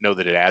 I don't know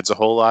that it adds a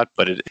whole lot,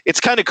 but it's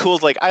kind of cool.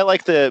 Like, I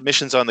like the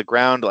missions on the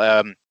ground.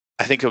 I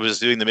think I was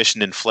doing the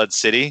mission in Flood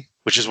City,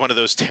 which is one of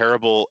those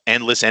terrible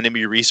endless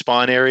enemy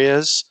respawn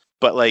areas.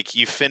 But like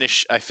I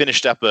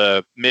finished up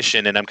a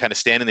mission, and I'm kind of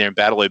standing there in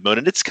Battleoid mode,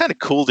 and it's kind of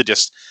cool to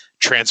just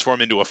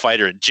transform into a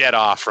fighter and jet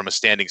off from a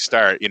standing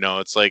start. You know,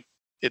 it's like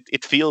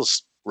it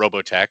feels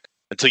Robotech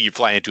until you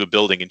fly into a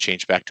building and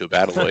change back to a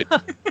Battleoid.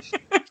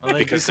 Well,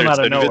 because there's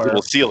an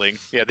invisible ceiling.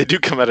 Yeah, they do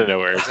come out of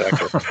nowhere.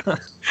 Exactly.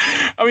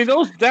 I mean,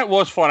 that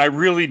was fun. I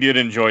really did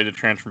enjoy the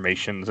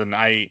transformations, and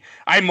I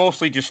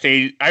mostly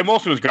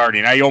was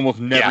Guardian. I almost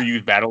never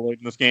use Battleoid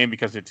in this game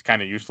because it's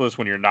kind of useless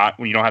when you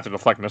don't have to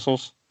deflect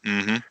missiles.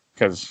 Mm-hmm.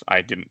 Because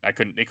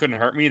they couldn't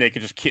hurt me. They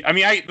could just I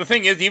mean, the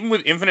thing is, even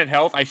with infinite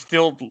health, I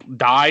still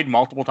died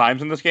multiple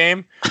times in this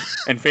game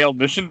and failed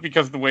missions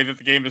because of the way that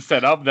the game is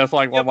set up. That's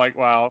like, well, I'm like,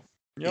 wow.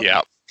 Yep.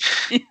 Yeah.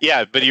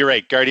 Yeah, but you're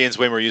right. Guardian's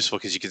way more useful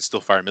because you can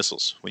still fire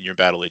missiles when you're in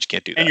Battle Age. You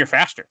can't do that. And you're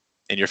faster.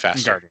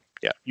 Guardian.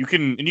 Yeah. You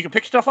can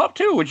pick stuff up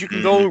too, which you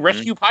can go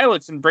rescue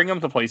pilots and bring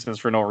them to places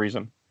for no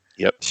reason.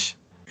 Yep.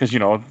 Because, the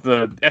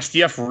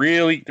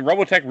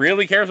Robotech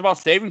really cares about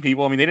saving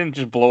people. I mean, they didn't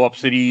just blow up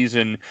cities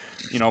and,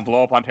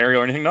 blow up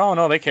Ontario or anything.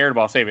 No, they cared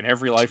about saving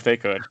every life they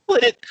could. Well,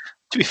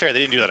 to be fair, they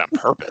didn't do that on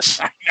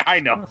purpose. I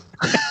know.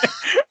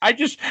 I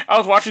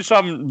was watching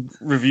some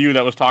review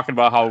that was talking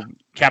about how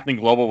Captain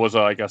Global was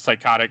a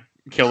psychotic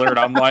killer, and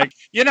I'm like,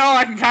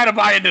 I can kind of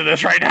buy into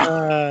this right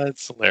now.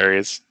 It's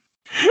hilarious.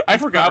 I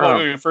forgot about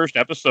the first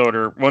episode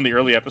or one of the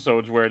early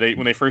episodes where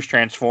when they first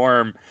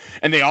transform,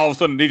 and they all of a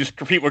sudden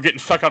people are getting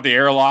sucked out the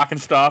airlock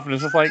and stuff, and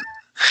it's just like,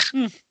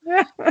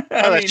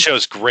 that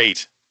show's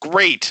great.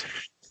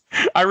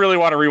 I really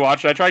want to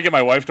rewatch it. I tried to get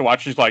my wife to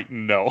watch. She's like,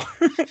 no,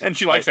 and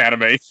she likes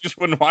anime. She just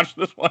wouldn't watch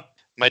this one.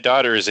 My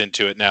daughter is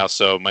into it now,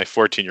 so my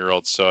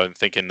 14-year-old. So I'm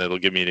thinking it'll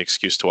give me an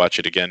excuse to watch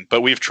it again.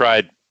 But we've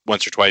tried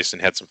once or twice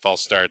and had some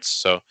false starts.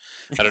 So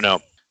I don't know.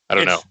 I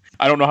don't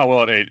know how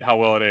well it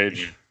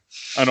aged.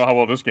 I know how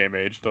well this game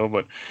aged, though,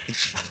 but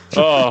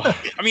I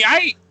mean,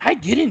 I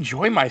did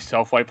enjoy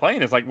myself while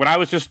playing. It's like when I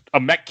was just a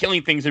mech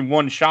killing things in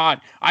one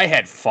shot, I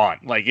had fun.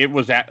 Like it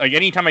was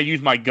anytime I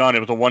used my gun,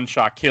 it was a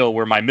one-shot kill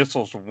where my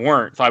missiles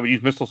weren't. So I would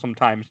use missiles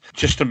sometimes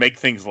just to make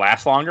things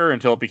last longer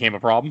until it became a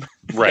problem.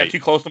 Right. You got too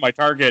close to my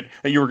target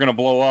that you were going to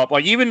blow up.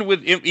 Like even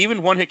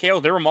one-hit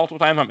KOs, there were multiple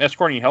times I'm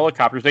escorting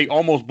helicopters, they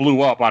almost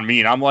blew up on me,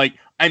 and I'm like,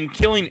 I'm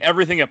killing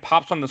everything that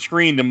pops on the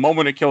screen the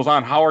moment it kills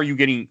on. How are you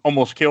getting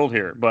almost killed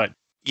here? But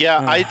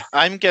yeah,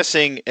 I'm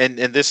guessing, and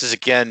this is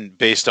again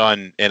based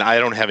on, and I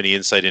don't have any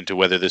insight into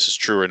whether this is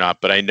true or not,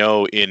 but I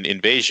know in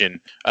Invasion,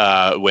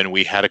 when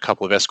we had a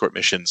couple of escort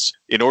missions,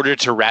 in order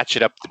to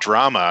ratchet up the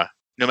drama,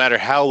 no matter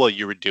how well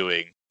you were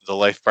doing, the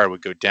life bar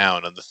would go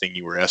down on the thing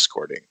you were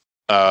escorting,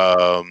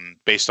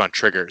 based on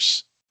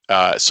triggers.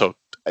 So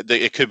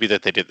it could be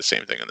that they did the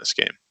same thing in this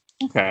game.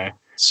 Okay.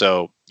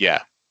 So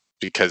yeah,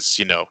 because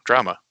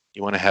drama,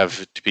 you want to have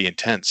it to be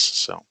intense.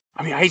 So.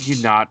 I mean, I do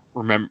not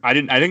remember. I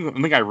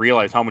don't think I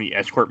realized how many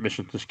escort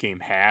missions this game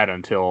had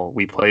until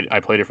I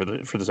played it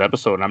for this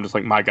episode, and I'm just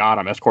like, my God,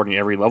 I'm escorting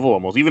every level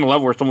almost. Even a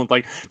level where someone's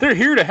like, they're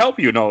here to help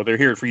you. No, they're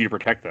here for you to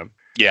protect them.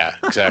 Yeah,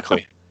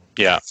 exactly.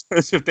 Yeah.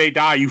 If they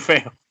die, you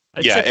fail.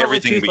 Yeah,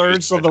 everything.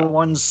 Two-thirds of the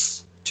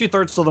ones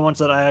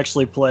that I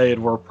actually played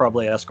were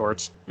probably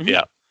escorts. Mm-hmm.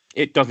 Yeah.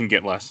 It doesn't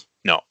get less.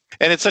 No.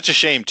 And it's such a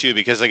shame too,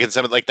 because like in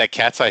some like that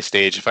Cat's Eye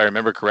stage, if I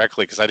remember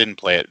correctly, because I didn't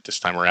play it this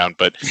time around,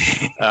 but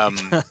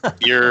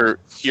you're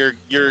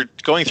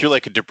going through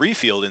like a debris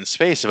field in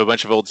space of a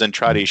bunch of old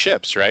Zentradi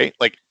ships, right?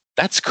 Like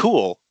that's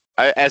cool.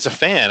 As a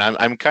fan,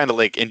 I'm kind of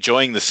like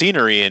enjoying the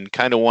scenery and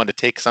kind of want to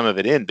take some of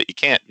it in, but you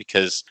can't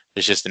because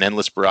there's just an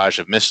endless barrage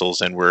of missiles,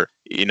 and we're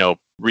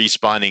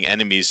respawning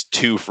enemies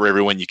 2 for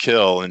everyone you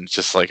kill, and it's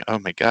just like, oh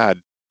my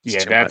God.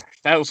 Yeah,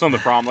 that was some of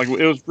the problem. Like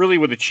it was really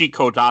with the cheat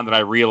codes on that I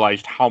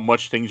realized how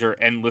much things are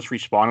endless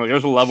respawning. Like,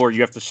 there's a level where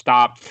you have to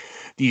stop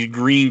these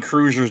green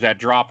cruisers that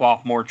drop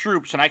off more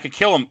troops, and I could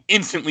kill them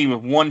instantly with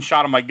one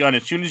shot of my gun.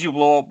 As soon as you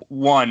blow up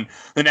one,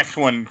 the next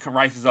one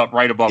rises up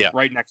right above,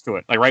 right next to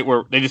it, like right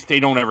where they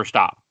don't ever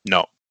stop.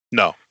 No,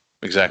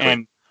 exactly.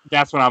 And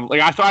that's when I'm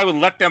like, so I would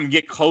let them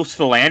get close to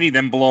the landing,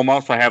 then blow them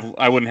up, so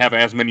I wouldn't have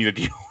as many to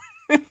deal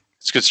with.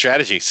 It's good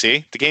strategy.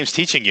 See, the game's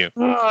teaching you.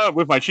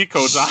 With my cheat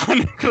codes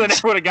on, because I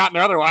never would have gotten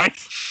there otherwise.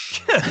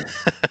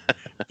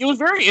 It was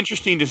very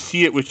interesting to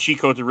see it with cheat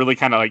codes. It really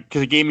kind of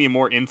because it gave me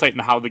more insight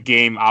into how the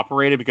game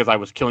operated, because I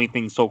was killing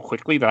things so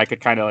quickly that I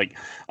could kind of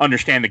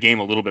understand the game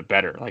a little bit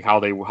better, like how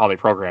they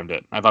programmed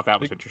it. I thought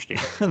that was interesting.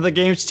 The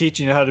game's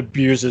teaching you how to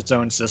abuse its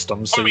own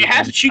system. So it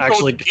has cheat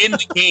codes in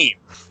the game,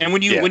 and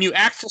when you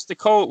access the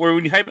code, or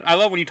when you type, I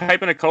love when you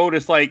type in a code,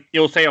 it's like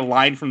it'll say a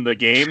line from the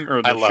game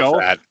or the show. I love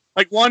that.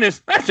 Like one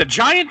is, that's a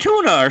giant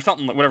tuna or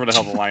something, whatever the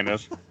hell the line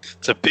is.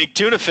 It's a big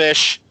tuna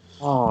fish.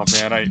 Oh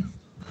man,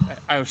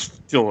 I was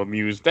still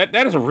amused. That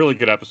is a really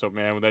good episode,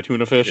 man. With that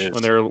tuna fish,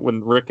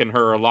 when Rick and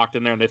her are locked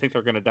in there and they think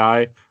they're going to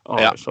die. Oh,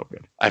 yeah. It's so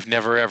good. I've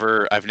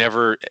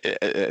never,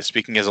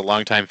 speaking as a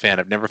longtime fan,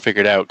 I've never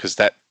figured out, because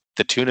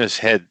the tuna's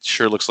head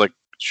sure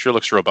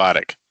looks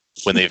robotic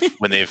when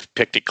they've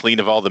picked it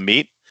clean of all the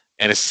meat.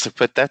 And I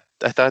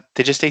thought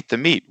they just ate the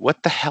meat.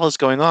 What the hell is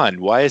going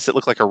on? Why does it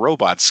look like a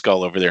robot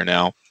skull over there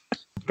now?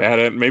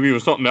 Bad. Maybe it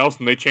was something else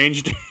and they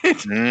changed it.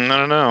 I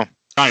don't know.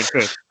 Giant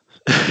fish.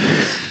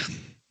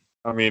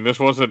 I mean, this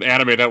was an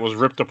anime that was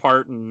ripped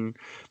apart and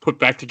put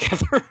back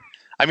together.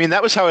 I mean,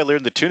 that was how I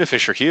learned the tuna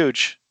fish are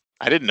huge.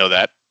 I didn't know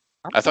that.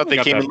 I thought they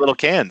came in little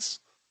cans.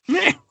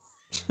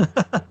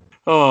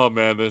 Oh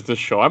man, there's this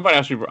show. I might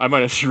actually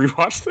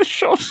rewatch this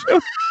show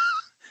soon.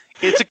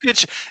 It's a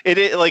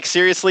good like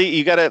seriously,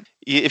 you gotta,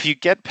 if you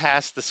get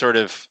past the sort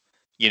of,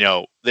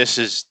 this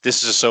is a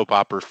soap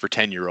opera for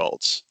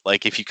 10-year-olds.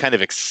 Like if you kind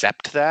of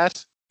accept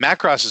that,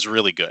 Macross is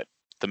really good.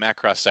 The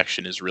Macross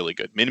section is really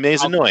good. Minmay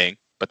is annoying,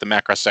 but the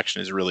Macross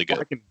section is really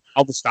good.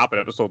 I'll just stop at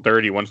episode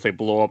 30 once they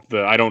blow up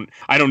I don't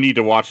need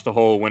to watch the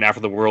whole when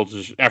after the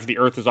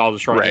Earth is all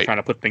destroyed, they're trying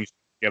to put things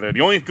together.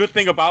 The only good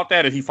thing about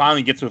that is he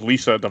finally gets with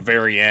Lisa at the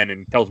very end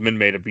and tells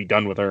Minmay to be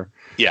done with her.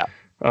 Yeah.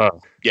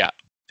 Yeah.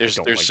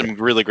 There's some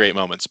really great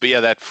moments. But yeah,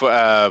 that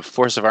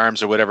Force of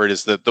Arms or whatever it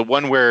is, the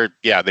one where,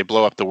 they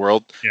blow up the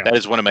world, that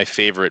is one of my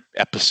favorite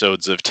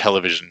episodes of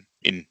television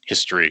in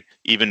history,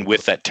 even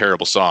with that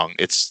terrible song.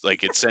 It's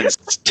like it sends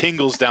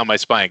tingles down my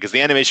spine because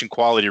the animation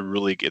quality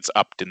really gets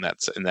upped in that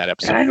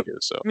episode too.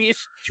 So I mean,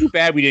 it's too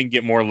bad we didn't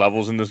get more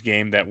levels in this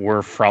game that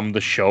were from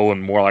the show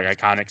and more like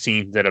iconic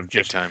scenes that have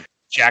just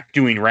Jack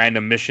doing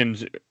random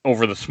missions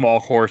over the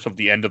small course of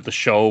the end of the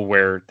show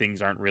where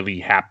things aren't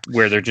really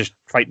where they're just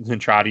fighting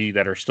Centrati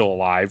that are still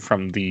alive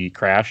from the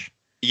crash.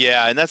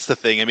 Yeah, and that's the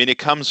thing. I mean, it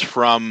comes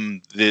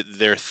from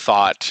their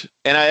thought,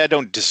 and I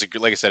don't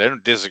disagree. Like I said, I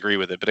don't disagree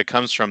with it, but it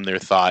comes from their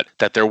thought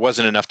that there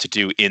wasn't enough to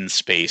do in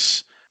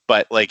space.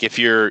 But like, if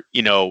you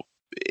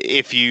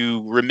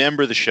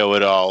remember the show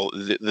at all,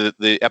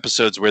 the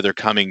episodes where they're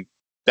coming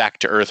back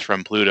to Earth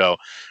from Pluto,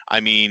 I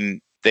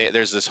mean,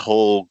 there's this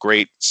whole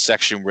great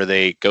section where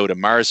they go to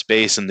Mars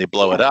base and they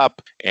blow it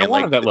up. And I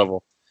wanted that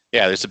level.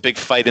 Yeah, there's a big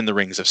fight in the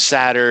rings of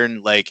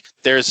Saturn. Like,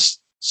 there's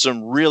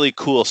some really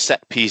cool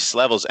set piece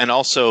levels, and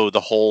also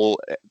the whole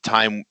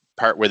time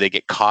part where they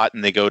get caught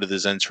and they go to the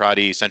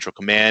Zentradi Central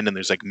Command, and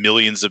there's like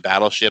millions of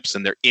battleships,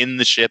 and they're in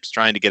the ships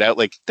trying to get out.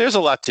 Like, there's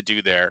a lot to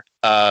do there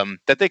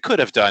that they could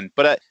have done,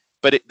 but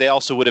they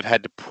also would have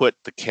had to put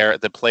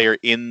the player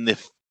in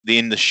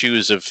the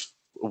shoes of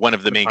one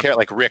of the main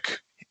characters, like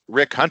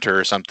Rick Hunter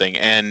or something,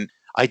 and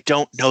I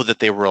don't know that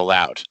they were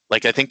allowed.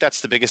 Like, I think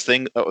that's the biggest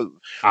thing. The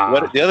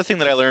other thing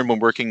that I learned when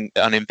working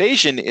on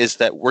Invasion is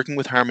that working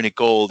with Harmony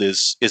Gold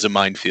is a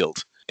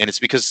minefield. And it's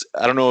because,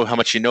 I don't know how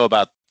much you know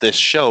about this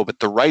show, but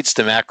the rights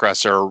to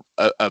Macross are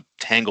a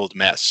tangled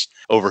mess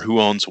over who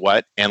owns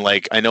what. And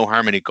like, I know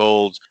Harmony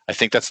Gold, I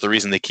think that's the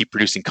reason they keep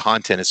producing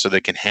content, is so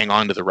they can hang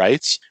on to the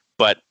rights.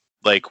 But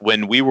like,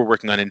 when we were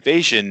working on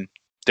Invasion,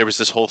 there was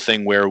this whole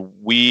thing where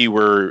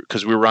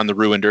because we were on the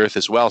ruined Earth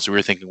as well, so we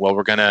were thinking, well,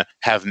 we're going to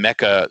have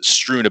mecha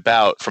strewn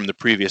about from the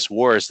previous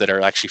wars that are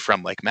actually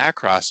from like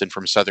Macross and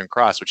from Southern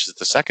Cross, which is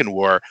the second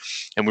war,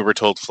 and we were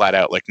told flat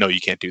out, like, no,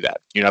 you can't do that.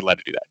 You're not allowed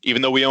to do that.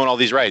 Even though we own all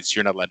these rights,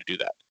 you're not allowed to do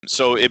that.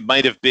 So it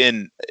might have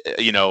been,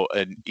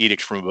 an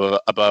edict from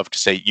above to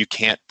say you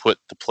can't put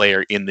the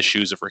player in the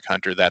shoes of Rick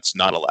Hunter. That's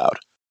not allowed.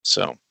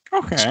 So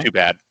It's too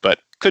bad, but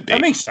could be.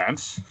 That makes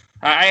sense.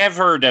 I have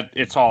heard that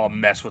it's all a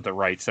mess with the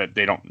rights, that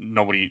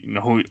nobody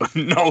know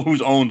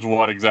who owns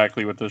what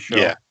exactly with this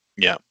show.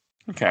 Yeah.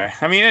 Okay.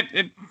 I mean,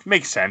 it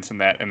makes sense in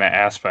that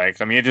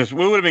aspect. I mean, it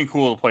would have been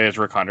cool to play as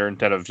Rick Hunter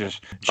instead of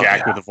just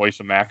Jack with the voice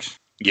of Max.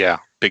 Yeah,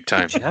 big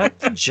time. Jack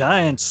the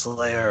Giant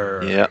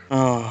Slayer. Yeah.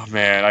 Oh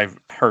man, I've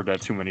heard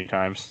that too many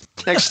times.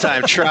 Next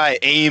time, try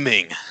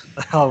aiming.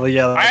 Oh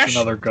yeah, that's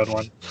another good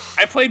one.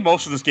 I played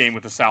most of this game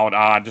with the sound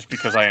on just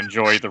because I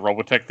enjoyed the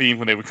Robotech theme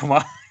when they would come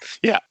on.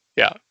 Yeah.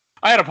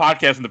 I had a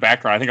podcast in the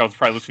background. I think I was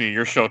probably listening to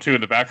your show too in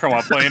the background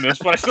while playing this,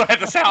 but I still had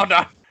the sound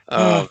on.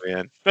 Oh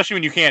man! Especially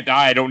when you can't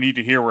die, I don't need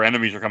to hear where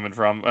enemies are coming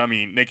from. I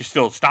mean, they can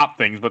still stop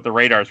things, but the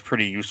radar is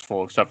pretty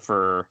useful, except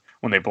for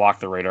when they block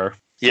the radar.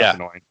 Yeah. That's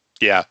annoying.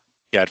 Yeah.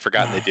 I'd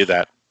forgotten they did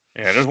that.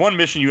 Yeah, there's one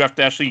mission you have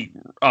to actually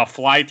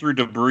fly through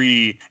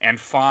debris and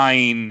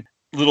find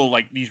little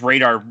like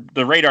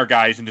the radar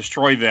guys and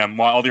destroy them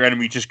while all their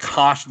enemies just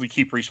constantly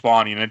keep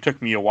respawning. And it took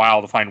me a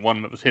while to find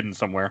one that was hidden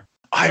somewhere.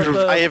 I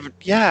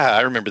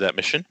remember that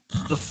mission.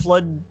 The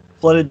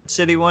flooded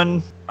city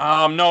one?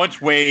 No,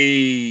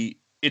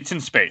 it's in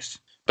space.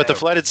 But the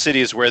flooded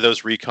city is where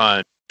those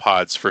recon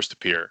pods first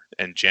appear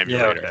and jam your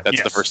radar. Okay.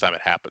 That's the first time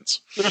it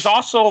happens. There's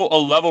also a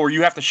level where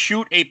you have to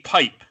shoot a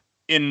pipe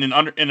in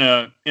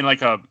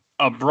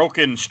a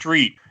broken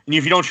street. And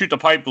if you don't shoot the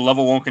pipe, the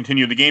level won't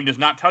continue. The game does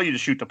not tell you to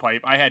shoot the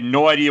pipe. I had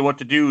no idea what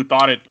to do.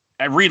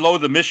 I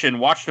reloaded the mission,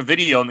 watched the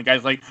video, and the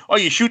guy's like, "Oh,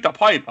 you shoot the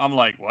pipe." I'm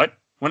like, "What?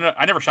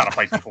 I never shot a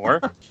pipe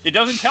before." It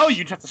doesn't tell you.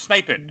 You just have to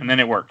snipe it, and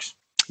then it works.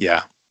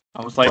 Yeah.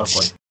 I was like,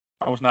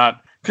 I was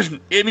not, because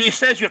it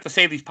says you have to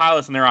save these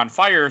pilots and they're on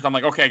fires. I'm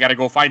like, okay, I got to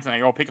go find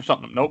something. I go pick up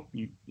something. Nope.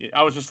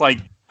 I was just like,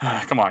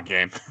 come on,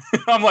 game.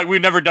 I'm like,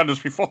 we've never done this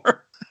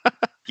before.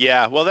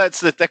 Yeah. Well,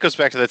 that goes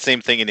back to that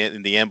same thing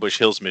in the Ambush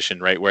Hills mission,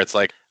 right? Where it's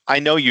like, I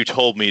know you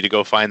told me to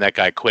go find that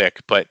guy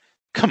quick, but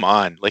come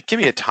on, like, give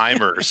me a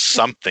timer or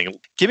something.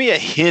 Give me a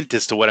hint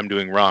as to what I'm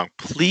doing wrong,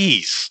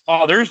 please.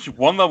 Oh, there's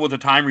one level with a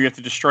timer. You have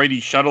to destroy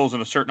these shuttles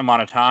in a certain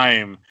amount of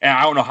time. And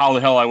I don't know how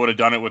the hell I would have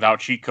done it without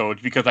cheat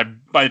codes, because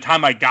by the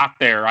time I got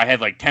there, I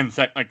had like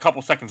a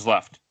couple seconds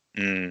left.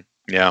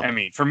 Yeah. I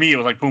mean, for me, it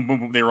was like boom, boom,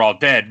 boom. They were all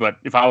dead. But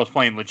if I was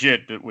playing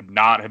legit, it would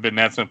not have been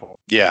that simple.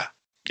 Yeah.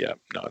 No,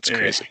 it's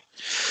crazy.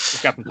 It's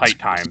got some tight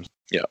times.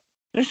 Yeah.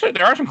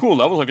 There are some cool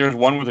levels. Like there's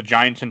one with a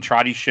giant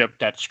Centrati ship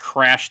that's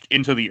crashed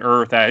into the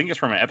Earth. I think it's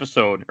from an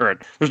episode, or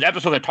there's an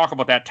episode that talk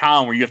about that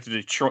town where you have to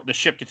destroy, the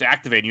ship gets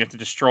activated and you have to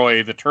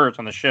destroy the turrets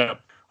on the ship.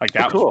 Like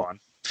that was fun.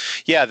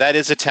 Yeah, that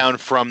is a town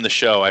from the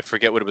show. I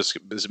forget what it was.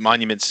 It was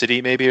Monument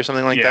City, maybe, or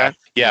something like that.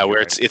 Yeah,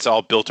 where it's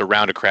all built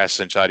around a crashed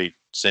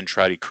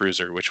Centrati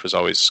cruiser, which was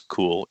always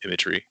cool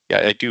imagery.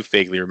 Yeah, I do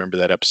vaguely remember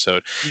that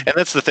episode. And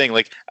that's the thing.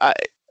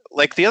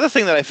 Like the other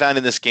thing that I found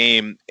in this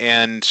game,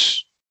 and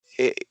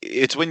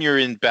it's when you're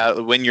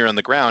on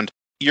the ground,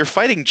 you're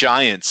fighting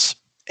giants.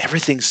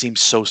 Everything seems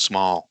so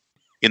small.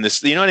 in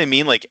this. You know what I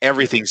mean? Like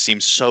everything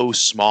seems so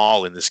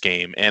small in this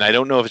game, and I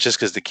don't know if it's just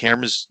because the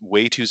camera's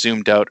way too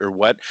zoomed out or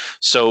what.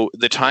 So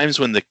the times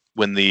when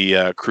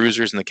the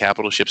cruisers and the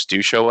capital ships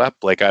do show up,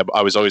 like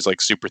I was always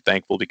like super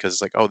thankful because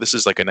it's like, oh, this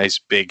is like a nice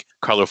big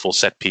colorful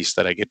set piece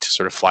that I get to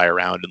sort of fly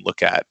around and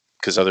look at.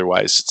 Because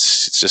otherwise,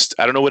 it's just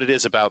I don't know what it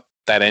is about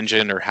that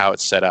engine or how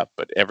it's set up,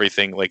 but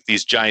everything like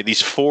these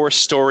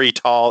 4-story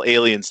tall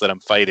aliens that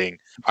I'm fighting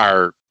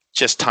are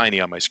just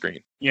tiny on my screen.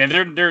 Yeah,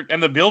 they're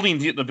and the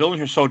buildings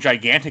are so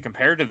gigantic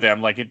compared to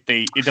them, like it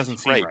doesn't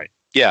seem right.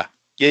 Yeah.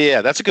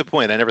 That's a good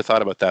point. I never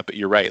thought about that, but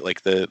you're right.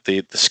 Like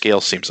the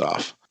scale seems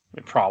off.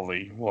 It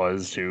probably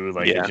was too.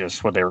 Like it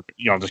just what they were,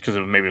 just because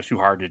maybe it was too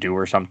hard to do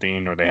or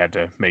something, or they had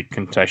to make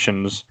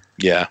concessions.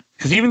 Yeah.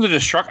 Because even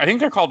I think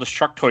they're called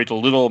Destructoids, the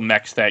little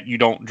mechs that you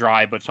don't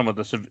drive, but some of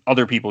the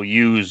other people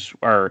use.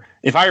 Or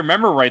if I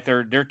remember right,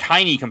 they're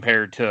tiny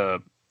compared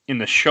to in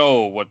the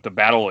show what the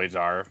Battleoids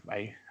are.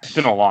 It's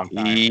been a long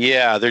time.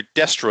 Yeah, they're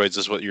Destroids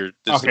is what you're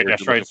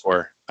looking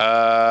for.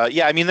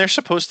 Yeah, I mean they're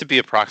supposed to be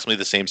approximately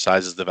the same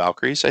size as the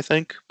Valkyries, I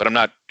think, but I'm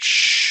not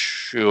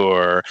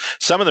sure.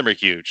 Some of them are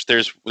huge.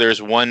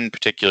 There's one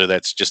particular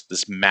that's just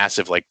this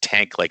massive like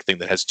tank-like thing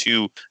that has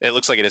it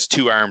looks like it has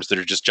 2 arms that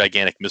are just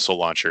gigantic missile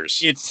launchers.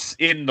 It's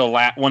in the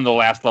one of the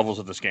last levels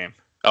of this game.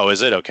 Oh,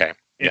 is it? Okay.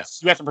 You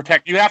have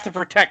to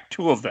protect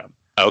 2 of them.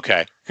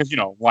 Okay. Because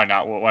why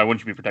not? Why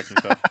wouldn't you be protecting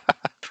stuff?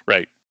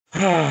 Right.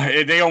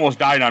 They almost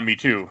died on me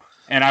too,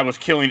 and I was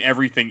killing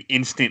everything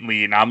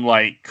instantly, and I'm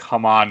like,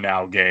 come on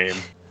now, game.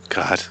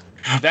 God.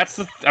 That's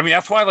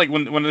why like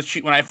when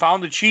I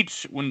found the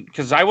cheats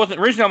because I wasn't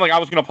originally I'm like I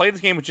was gonna play this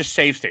game with just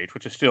save stage,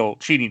 which is still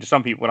cheating to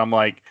some people, and I'm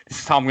like, this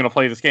is how I'm gonna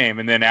play this game,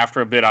 and then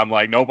after a bit I'm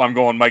like, nope, I'm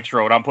going Mike's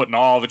road. I'm putting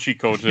all the cheat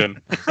codes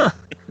in.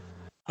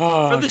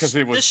 For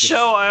this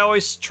show, I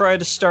always try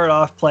to start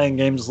off playing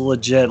games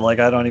legit. Like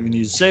I don't even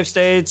use save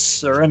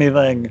states or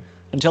anything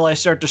until I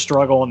start to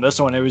struggle. And this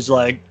one, it was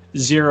like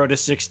 0 to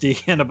 60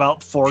 in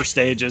about 4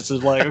 stages.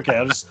 It's like, okay,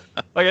 I'll just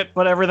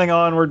put everything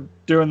on. We're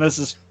doing this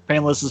as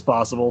painless as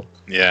possible.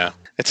 Yeah,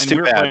 it's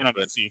too bad.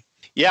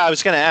 Yeah, I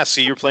was going to ask.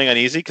 So you were playing on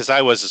easy because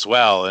I was as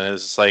well, and it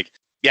was like,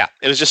 yeah,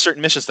 it was just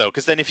certain missions though.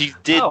 Because then if you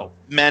did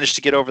manage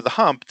to get over the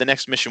hump, the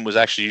next mission was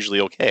actually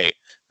usually okay.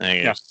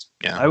 Yeah.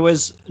 I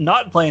was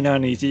not playing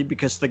on easy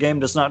because the game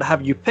does not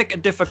have you pick a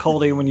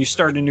difficulty when you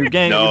start a new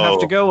game. No. You have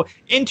to go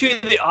into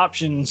the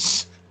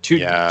options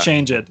to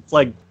change it. It's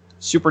like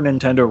Super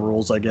Nintendo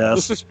rules, I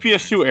guess. This is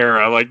PS2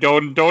 era. Like,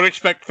 don't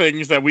expect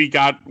things that we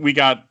got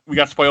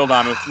spoiled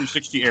on with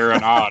 360 era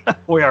and on.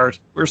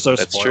 We're so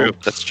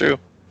spoiled. That's true.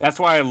 That's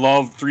why I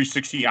love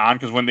 360 on,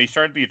 because when they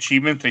started the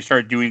achievements, they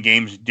started doing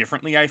games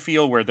differently, I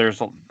feel, where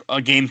there's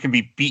games can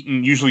be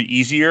beaten usually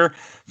easier,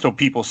 so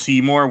people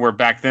see more, where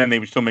back then they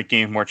would still make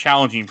games more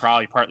challenging,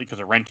 probably partly because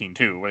of renting,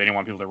 too, where they didn't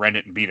want people to rent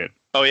it and beat it.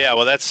 Oh, yeah,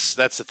 well, that's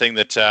the thing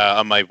that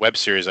on my web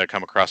series I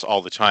come across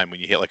all the time. When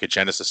you hit like a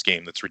Genesis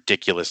game that's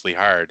ridiculously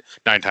hard,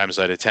 9 times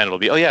out of 10 it'll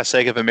be, oh, yeah,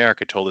 Sega of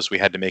America told us we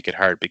had to make it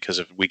hard because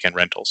of weekend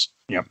rentals.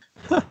 Yep.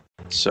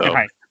 So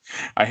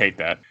I hate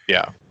that.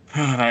 Yeah.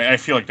 I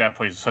feel like that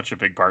plays such a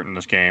big part in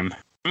this game.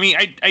 I mean,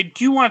 I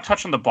do want to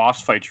touch on the boss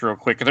fights real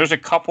quick, because there's a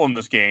couple in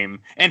this game,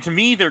 and to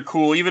me they're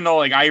cool, even though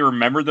like I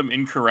remember them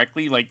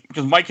incorrectly. Like,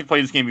 because Mike was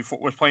playing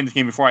this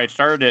game before I had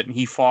started it, and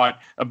he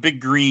fought a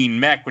big green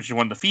mech, which is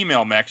one of the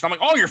female mechs. And I'm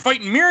like, oh, you're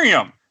fighting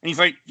Miriam, and he's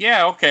like,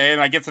 yeah, okay. And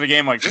I get to the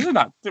game like, this is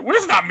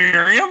not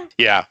Miriam.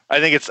 Yeah,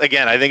 I think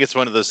it's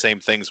one of those same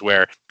things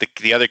where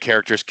the other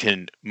characters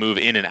can move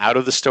in and out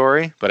of the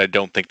story, but I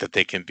don't think that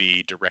they can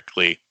be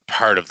directly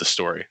part of the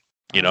story.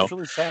 You know, it's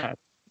really sad.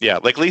 Yeah,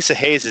 like Lisa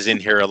Hayes is in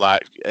here a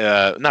lot,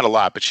 not a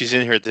lot, but she's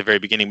in here at the very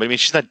beginning. But I mean,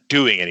 she's not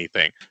doing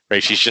anything,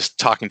 right? She's just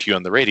talking to you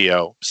on the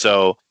radio,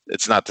 so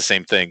it's not the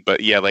same thing. But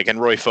yeah, like, and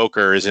Roy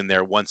Fokker is in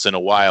there once in a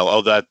while.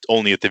 Oh, that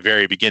only at the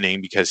very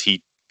beginning because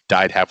he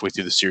died halfway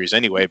through the series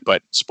anyway.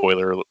 But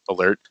spoiler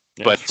alert.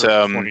 Yeah, but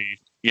 20,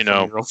 you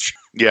know,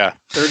 yeah,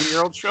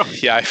 30-year-old show.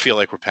 Yeah, I feel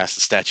like we're past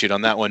the statute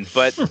on that one.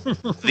 But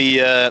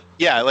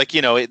like,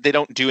 you know, they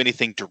don't do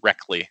anything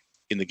directly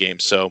in the game,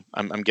 so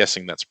I'm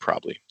guessing that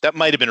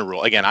might have been a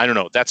rule. Again, I don't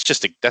know. That's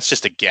just a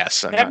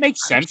guess. That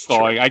makes sense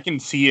though. I can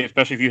see it,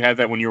 especially if you had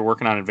that when you were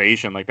working on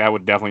Invasion. Like, that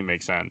would definitely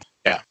make sense.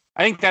 Yeah,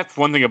 I think that's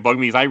one thing that bugged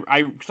me is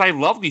because I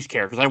love these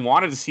characters. I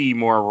wanted to see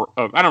more.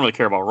 I don't really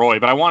care about Roy,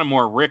 but I wanted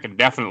more Rick and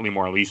definitely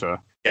more Lisa.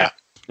 Yeah.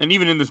 And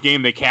even in this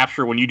game, they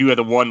capture, when you do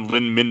the one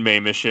Lin Min-Mei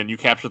mission, you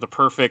capture the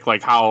perfect,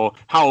 like, how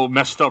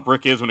messed up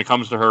Rick is when it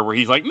comes to her, where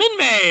he's like,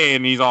 Min-Mei!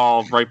 And he's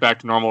all right back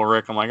to normal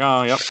Rick. I'm like,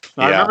 oh, yep.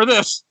 I remember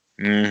this.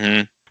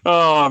 Mm-hmm.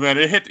 Oh, man,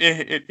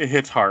 it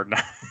hits hard.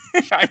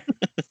 It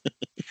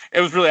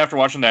was really after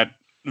watching that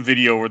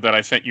video that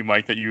I sent you,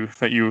 Mike, that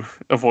you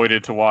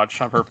avoided to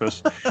watch on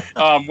purpose,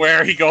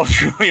 where he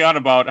goes really on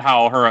about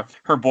how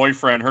her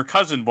boyfriend, her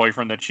cousin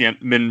boyfriend that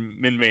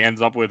Min-Mei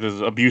ends up with, is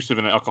abusive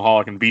and an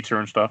alcoholic and beats her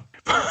and stuff.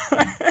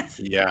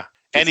 Yeah.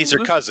 And he's her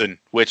cousin,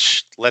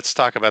 which, let's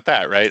talk about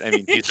that, right? I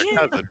mean, he's her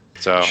cousin.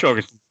 So show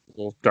gets a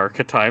little dark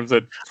at times.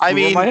 I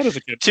mean,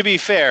 to be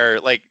fair,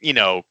 like, you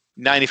know,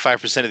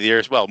 95% of the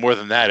Earth, well, more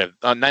than that,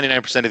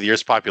 99% of the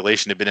Earth's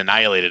population have been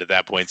annihilated at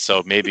that point.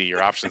 So maybe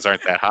your options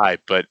aren't that high.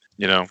 But,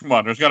 come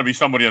on, there's got to be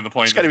somebody on the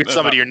plane. There's got to be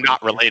somebody you're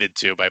not related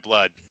to by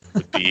blood.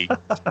 Would be.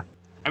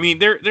 I mean,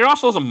 there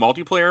also is a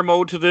multiplayer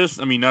mode to this.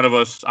 I mean, none of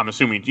us, I'm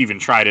assuming, even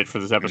tried it for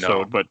this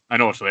episode, but I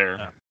know it's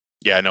there.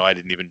 Yeah, no, I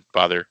didn't even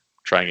bother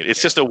trying it.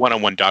 It's just a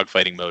one-on-one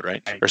dogfighting mode,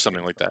 right? Or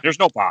something like that. There's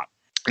no bot.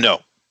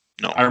 No.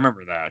 I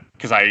remember that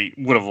because I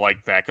would have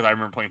liked that because I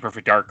remember playing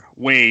Perfect Dark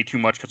way too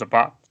much because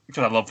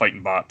I love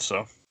fighting bots.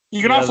 So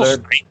you can also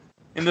snipe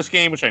in this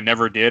game, which I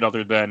never did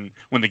other than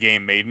when the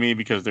game made me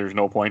because there's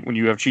no point when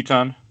you have cheats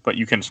on, but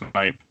you can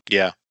snipe.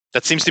 Yeah.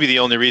 That seems to be the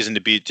only reason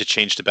to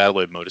change to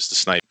Battleloid mode is to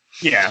snipe.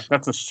 Yeah,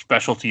 that's a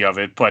specialty of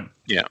it. But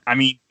yeah, I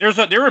mean, there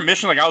were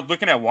missions like I was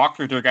looking at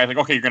walkthrough. There were guys like,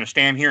 okay, you're going to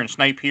stand here and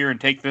snipe here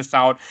and take this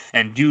out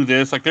and do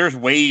this. Like, there's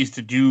ways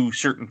to do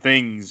certain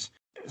things.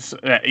 So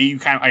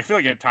I feel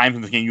like at times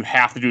in this game you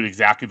have to do it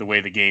exactly the way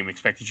the game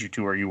expected you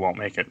to, or you won't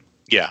make it.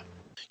 Yeah,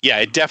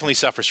 it definitely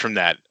suffers from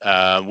that,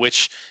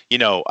 which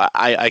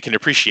I can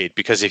appreciate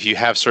because if you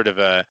have sort of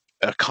a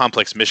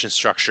complex mission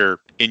structure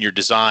in your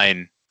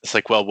design, it's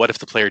like, well, what if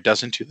the player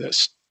doesn't do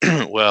this?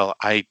 Well,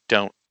 I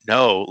don't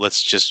know.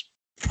 Let's just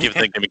give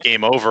them a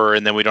game over,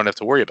 and then we don't have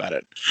to worry about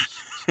it.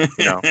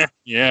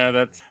 Yeah,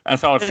 that's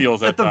how it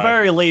feels. At the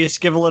very least,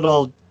 give a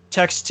little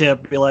text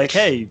tip, be like,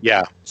 hey,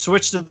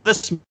 switch to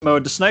this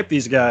mode to snipe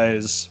these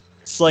guys.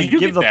 It's like,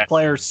 give the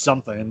player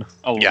something.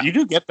 Oh, yeah. You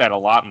do get that a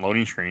lot in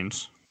loading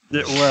screens.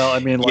 Well, I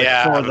mean, for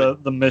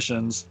the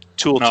missions.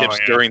 Tool tips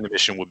during the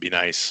mission would be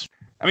nice.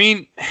 I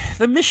mean,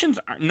 the missions,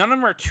 none of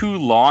them are too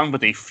long,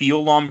 but they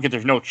feel long because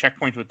there's no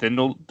checkpoints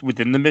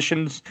within the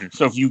missions. Mm-hmm.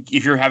 So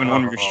if you're having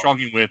one you're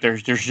struggling with,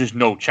 there's just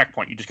no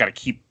checkpoint. You just got to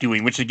keep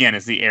doing, which again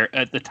is the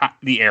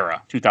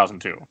era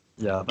 2002.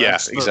 Yeah,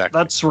 exactly.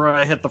 That's where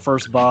I hit the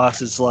first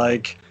boss. It's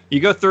like you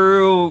go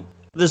through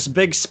this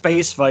big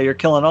space fight, you're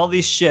killing all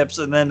these ships,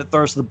 and then it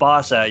throws the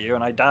boss at you.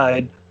 And I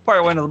died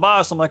part way into the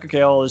boss. I'm like,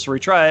 okay, I'll just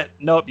retry it.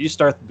 Nope, you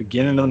start the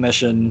beginning of the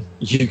mission.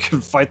 You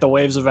can fight the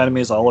waves of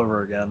enemies all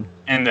over again.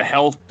 And the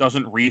health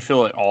doesn't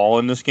refill at all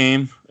in this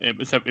game,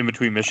 except in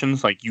between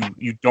missions. Like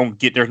you don't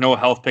get. There's no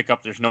health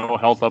pickup. There's no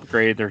health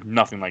upgrade. There's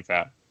nothing like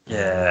that.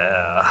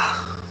 Yeah,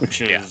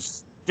 which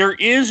is. There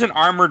is an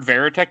armored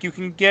Veritech you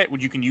can get,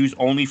 which you can use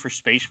only for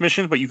space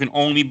missions, but you can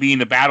only be in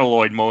the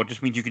Battleloid mode.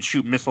 Just means you can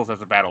shoot missiles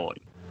as a Battleloid.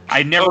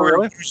 I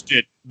never used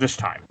it this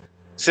time.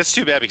 So that's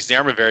too bad because the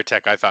armored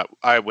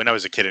Veritech, when I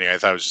was a kid, I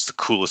thought it was just the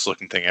coolest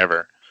looking thing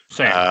ever.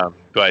 Same.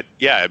 But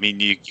yeah, I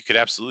mean, you could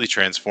absolutely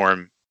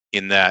transform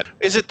in that.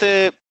 Is it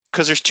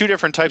because there's two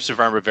different types of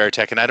armored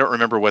Veritech, and I don't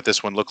remember what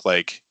this one looked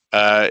like.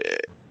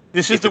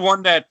 This is the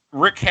one that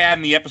Rick had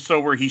in the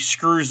episode where he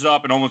screws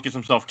up and almost gets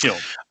himself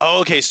killed. Oh,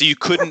 okay. So you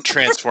couldn't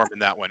transform in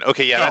that one.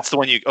 Okay, yeah, no. That's the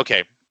one you...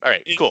 Okay, all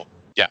right, cool.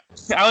 Yeah.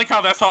 I like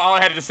how that's all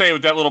I had to say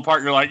with that little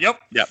part. You're like, yep.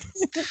 Yep.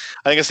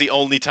 I think it's the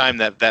only time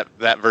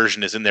that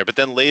version is in there. But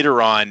then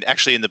later on,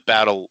 actually in the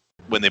battle,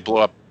 when they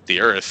blow up the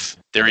Earth,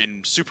 they're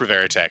in Super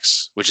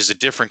Veritechs, which is a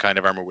different kind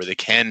of armor where they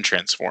can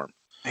transform.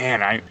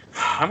 Man, I'm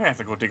going to have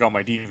to go dig out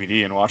my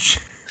DVD and watch.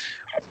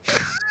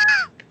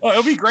 Well,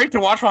 it'll be great to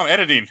watch while I'm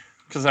editing.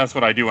 Because that's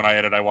what I do when I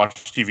edit. I watch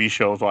TV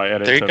shows while I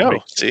edit. There you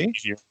go. See?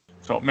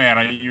 So,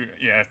 man,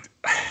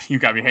 you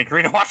got me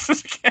hankering to watch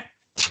this again.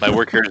 My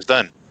work here is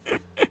done.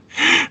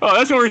 Well,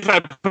 that's the only reason I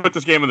put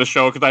this game in the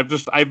show,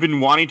 because I've been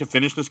wanting to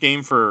finish this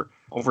game for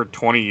over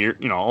 20 years,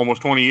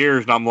 almost 20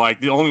 years, and I'm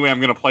like, the only way I'm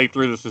going to play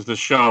through this is this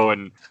show,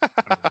 and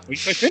I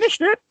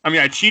finished it. I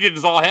mean, I cheated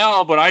as all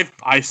hell, but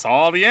I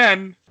saw the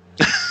end.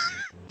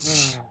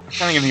 I don't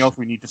think anything else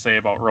we need to say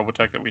about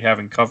Robotech that we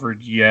haven't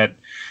covered yet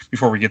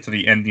before we get to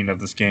the ending of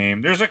this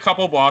game. There's a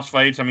couple boss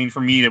fights. I mean,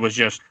 for me, it was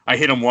just I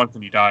hit him once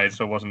and he died,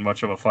 so it wasn't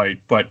much of a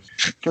fight. But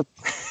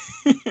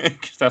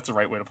that's the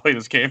right way to play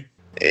this game.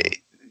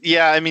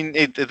 Yeah, I mean,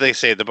 they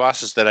say the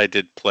bosses that I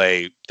did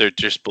play, they're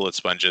just bullet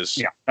sponges.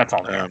 Yeah, that's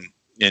all.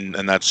 And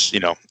that's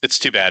it's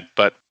too bad,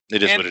 but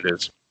it is what it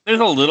is. There's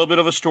a little bit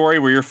of a story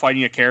where you're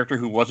fighting a character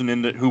who wasn't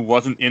in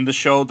the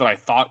show that I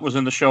thought was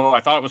in the show.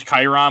 I thought it was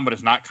Chiron, but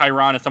it's not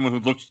Chiron. It's someone who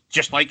looks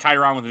just like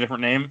Chiron with a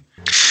different name.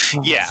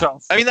 Yeah, so,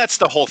 I mean that's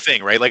the whole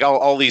thing, right? Like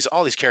all these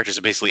characters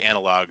are basically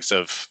analogs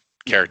of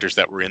characters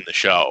that were in the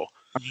show.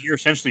 I mean, you're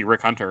essentially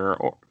Rick Hunter,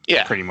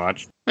 pretty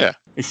much. Yeah,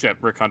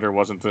 except Rick Hunter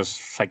wasn't this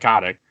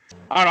psychotic.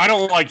 I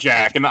don't like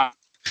Jack, and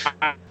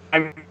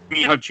I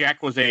mean, how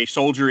Jack was a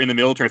soldier in the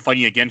military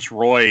fighting against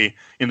Roy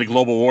in the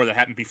global war that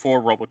happened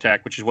before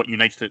Robotech, which is what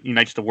unites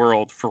the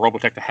world for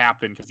Robotech to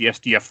happen because the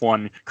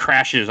SDF-1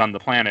 crashes on the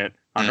planet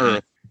on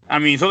Earth. I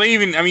mean, so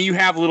you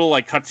have little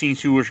like cutscenes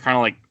too, which are kind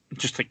of like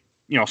just like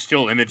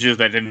still images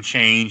that didn't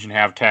change and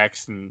have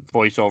text and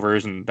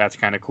voiceovers, and that's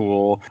kind of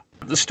cool.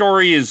 The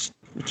story it's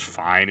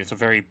fine. It's a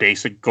very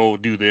basic go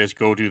do this,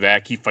 go do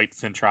that, keep fighting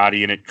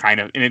Centrati, and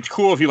it's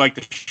cool if you like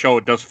the show.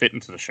 It does fit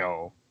into the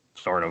show.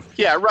 Sort of.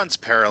 Yeah, it runs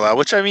parallel,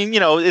 which I mean,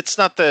 it's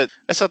not the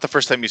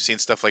first time you've seen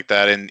stuff like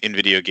that in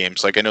video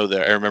games. Like I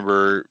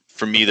remember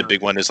for me the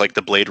big one is like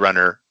the Blade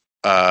Runner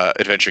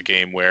adventure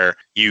game where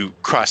you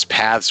cross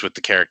paths with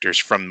the characters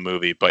from the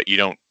movie, but you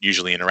don't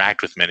usually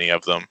interact with many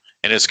of them.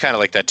 And it's kind of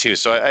like that too.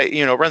 So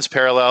it runs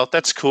parallel.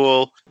 That's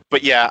cool.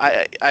 But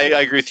yeah, I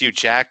agree with you,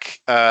 Jack.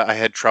 I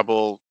had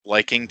trouble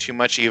liking too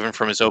much, even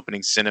from his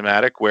opening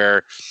cinematic,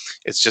 where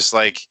it's just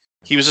like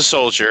he was a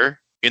soldier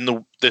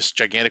in this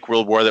gigantic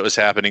world war that was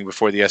happening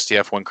before the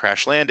SDF-1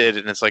 crash landed,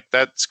 and it's like,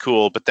 that's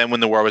cool. But then when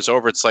the war was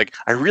over, it's like,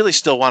 I really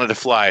still wanted to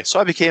fly, so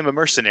I became a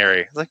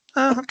mercenary. Like,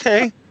 oh,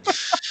 okay.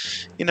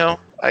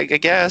 I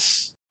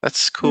guess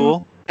that's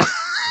cool.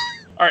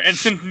 All right, and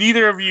since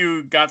neither of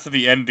you got to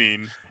the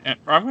ending,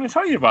 I'm going to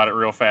tell you about it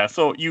real fast.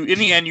 So in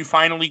the end, you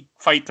finally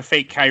fight the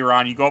fake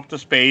Chiron. You go up to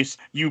space,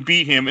 you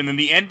beat him, and then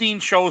the ending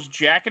shows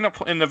Jack in the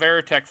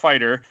Veritech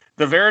fighter.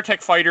 The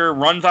Veritech fighter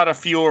runs out of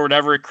fuel or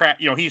whatever.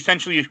 He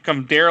essentially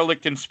becomes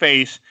derelict in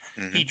space.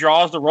 Mm-hmm. He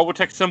draws the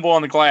Robotech symbol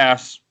on the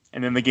glass,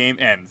 and then the game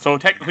ends. So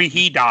technically,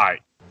 he died.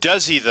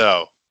 Does he,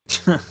 though?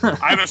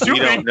 I'm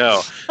assuming. We don't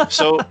know.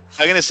 So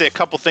I'm going to say a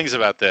couple things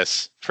about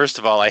this. First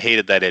of all, I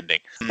hated that ending.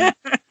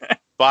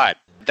 But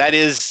that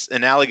is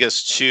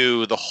analogous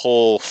to the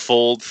whole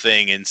fold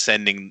thing in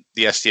sending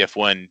the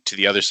SDF-1 to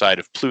the other side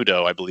of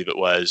Pluto, I believe it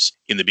was,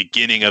 in the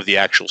beginning of the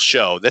actual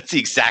show. That's the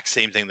exact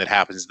same thing that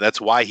happens.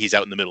 That's why he's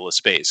out in the middle of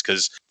space,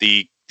 because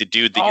the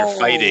dude that you're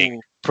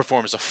fighting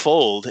performs a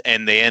fold,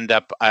 and they end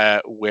up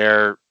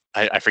where,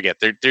 I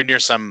forget, they're near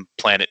some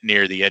planet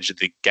near the edge of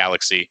the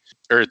galaxy,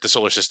 or the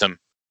solar system.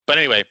 But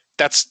anyway,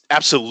 that's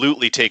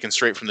absolutely taken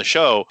straight from the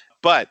show.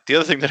 But the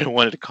other thing that I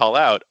wanted to call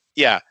out,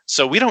 yeah,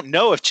 so we don't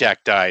know if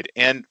Jack died,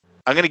 and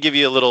I'm going to give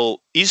you a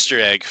little Easter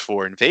egg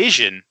for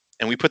Invasion,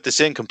 and we put this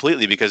in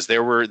completely because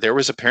there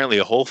was apparently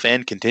a whole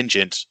fan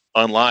contingent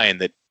online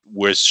that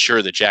was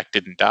sure that Jack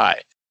didn't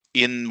die.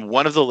 In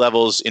one of the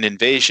levels in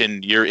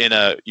Invasion,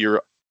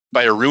 you're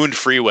by a ruined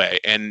freeway,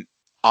 and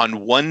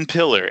on one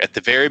pillar at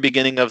the very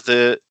beginning of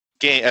the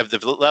game of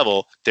the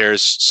level,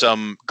 there's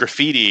some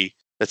graffiti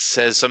that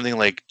says something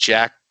like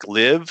 "Jack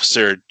lives"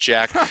 or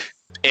 "Jack,"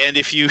 and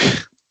if you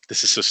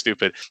this is so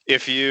stupid.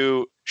 If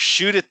you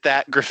shoot at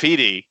that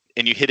graffiti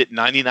and you hit it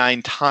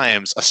 99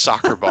 times, a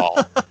soccer ball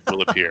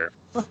will appear.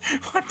 What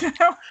the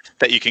hell?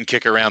 That you can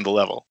kick around the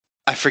level.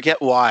 I forget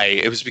why.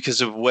 It was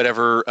because of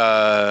whatever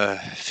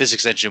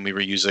physics engine we were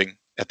using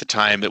at the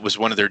time. It was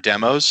one of their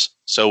demos.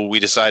 So we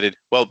decided,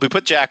 well, we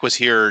put Jack was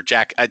here,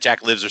 Jack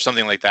lives or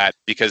something like that,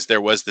 because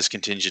there was this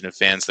contingent of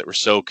fans that were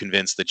so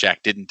convinced that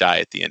Jack didn't die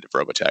at the end of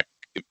Robotech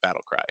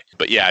Battlecry.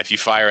 But yeah, if you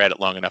fire at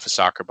it long enough, a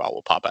soccer ball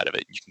will pop out of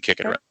it. You can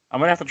kick it around. I'm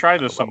gonna have to try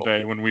this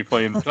someday when we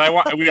play.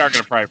 We are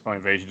gonna probably play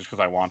Invasion just because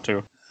I want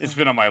to. It's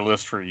been on my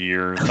list for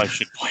years. I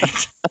should play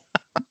it.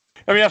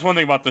 I mean, that's one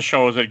thing about the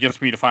show is it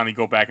gets me to finally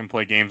go back and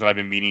play games that I've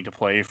been meaning to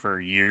play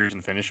for years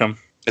and finish them.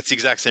 It's the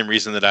exact same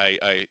reason that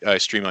I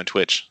stream on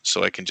Twitch,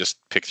 so I can just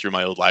pick through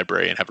my old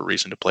library and have a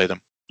reason to play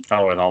them.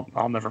 Oh, and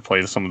I'll never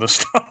play some of this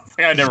stuff.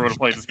 I never would have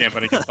played this game,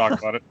 but I can talk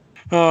about it.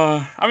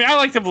 I mean, I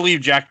like to believe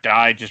Jack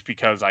died just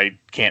because I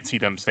can't see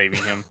them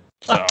saving him.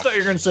 So. I thought you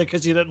were going to say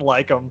because you didn't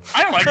like him.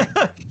 I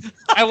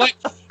don't like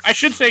him. I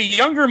should say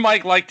younger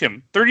Mike liked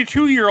him.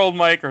 32-year-old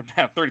Mike, or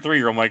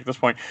 33-year-old Mike at this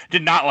point,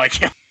 did not like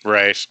him.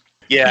 Right.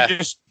 Yeah. He's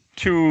just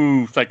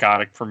too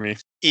psychotic for me.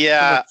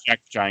 Yeah.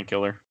 Jack the Giant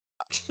Killer.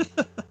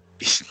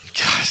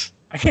 Gosh.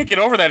 I can't get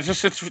over that.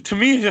 To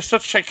me, it's just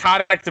such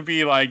psychotic to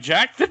be like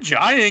Jack the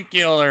Giant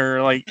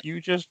Killer. Like,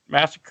 you just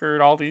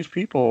massacred all these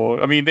people.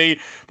 I mean,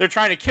 they're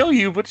trying to kill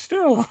you, but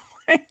still.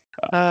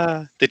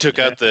 They took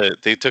out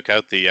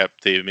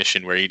the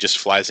mission where he just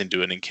flies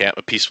into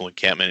a peaceful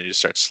encampment and just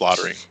starts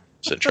slaughtering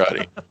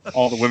Centrati.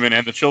 All the women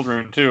and the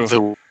children too. The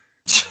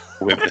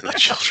women and the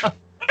children.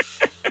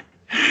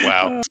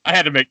 Wow. I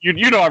had to make you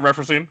know I'm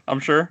referencing, I'm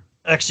sure.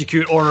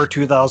 Execute Order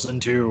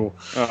 2002.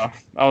 I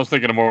was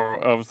thinking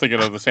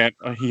of the sand.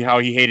 How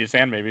he hated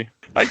sand. Maybe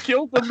I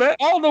killed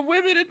all the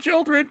women and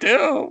children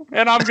too,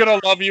 and I'm gonna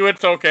love you.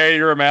 It's okay.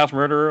 You're a mass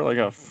murderer. Like,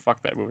 oh,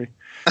 fuck that movie.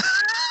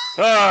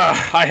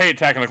 I hate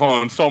Attack of the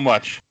Clones so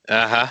much.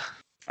 I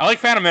like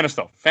Phantom Menace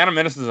though. Phantom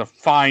Menace is a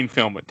fine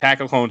film, but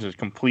Attack of the Clones is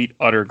complete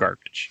utter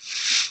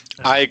garbage.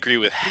 I agree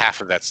with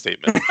half of that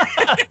statement.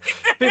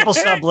 People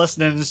stopped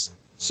listening as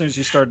soon as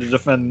you started to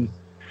defend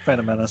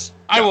Phantom Menace.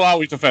 I will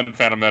always defend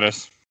Phantom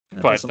Menace.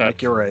 That doesn't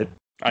make you right.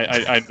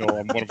 I know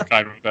I'm one of a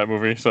kind with that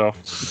movie, so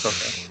it's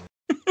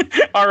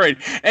okay. All right.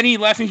 Any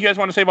last things you guys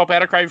want to say about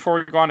Battlecry before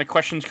we go on to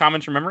questions,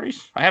 comments, or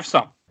memories? I have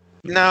some.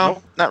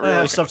 No, not really. I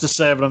have stuff to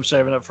say, but I'm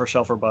saving it for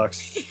Shelfer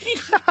Box.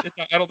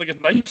 I don't think it's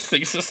nice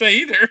things to say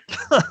either.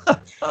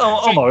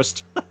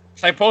 Almost.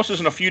 So I posted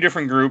in a few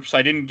different groups.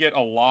 I didn't get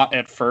a lot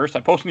at first.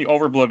 I posted in the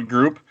Overblood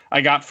group. I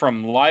got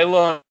from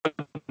Lila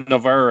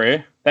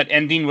Navarre, that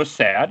ending was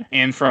sad.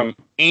 And from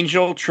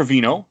Angel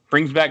Trevino,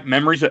 brings back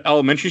memories of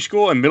elementary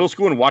school and middle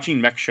school and watching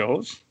mech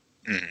shows.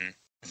 Mm-hmm.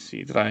 Let's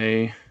see,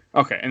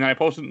 Okay, and then I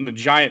posted in the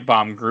Giant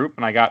Bomb group,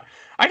 and I got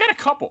a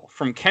couple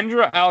from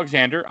Kendra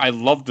Alexander. I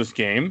love this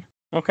game.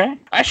 Okay.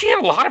 I actually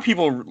had a lot of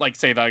people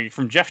say that. Like,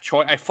 from Jeff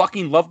Choi, I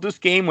fucking loved this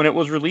game when it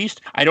was released.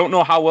 I don't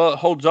know how well it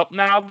holds up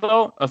now,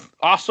 though.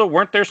 Also,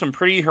 weren't there some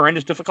pretty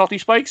horrendous difficulty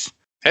spikes?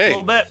 Hey. A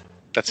little bit.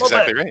 That's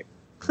exactly right.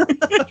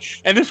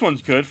 And this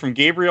one's good from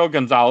Gabriel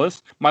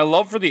Gonzalez. My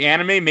love for the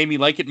anime made me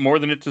like it more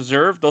than it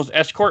deserved. Those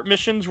escort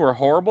missions were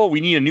horrible. We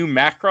need a new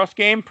Macross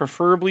game,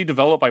 preferably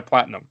developed by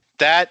Platinum.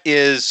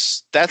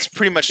 That's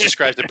pretty much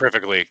describes it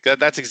perfectly.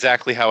 That's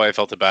exactly how I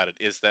felt about it,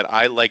 is that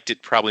I liked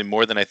it probably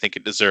more than I think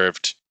it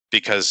deserved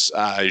because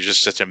you're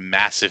just such a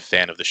massive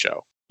fan of the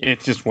show.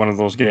 It's just one of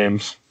those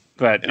games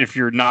that if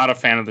you're not a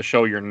fan of the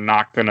show, you're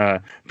not going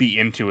to be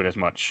into it as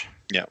much.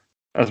 Yeah.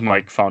 As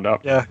Mike found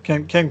out. Yeah,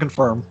 can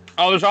confirm.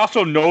 Oh, there's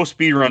also no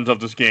speedruns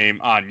of this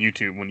game on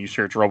YouTube when you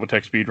search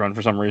Robotech speedrun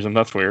for some reason.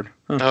 That's weird.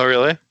 Oh,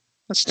 really?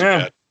 That's too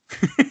bad.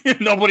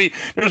 Nobody.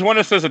 There's one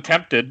that says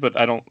attempted, but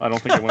I don't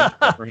think it went.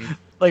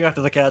 Like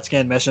after the CAT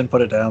scan mission,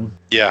 put it down.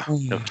 Yeah,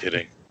 no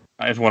kidding.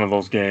 It's one of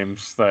those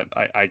games that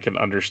I can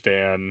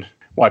understand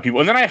why people.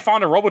 And then I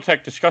found a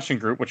Robotech discussion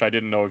group, which I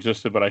didn't know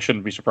existed, but I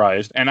shouldn't be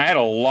surprised. And I had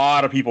a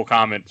lot of people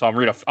comment, so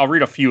I'll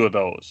read a few of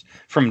those.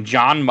 From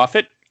John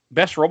Muffett.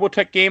 Best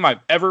Robotech game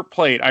I've ever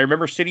played. I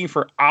remember sitting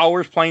for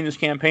hours playing this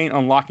campaign,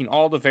 unlocking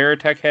all the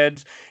Veritech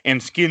heads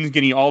and skins,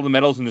 getting all the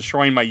medals, and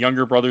destroying my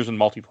younger brothers in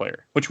multiplayer,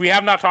 which we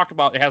have not talked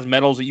about. It has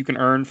medals that you can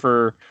earn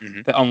for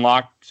the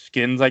unlocked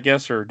skins, I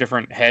guess, or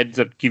different heads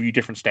that give you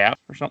different stats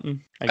or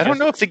something. I don't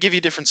know if they give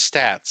you different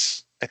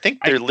stats. I think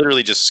they're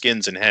literally just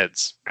skins and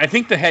heads. I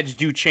think the heads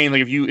do change.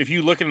 Like if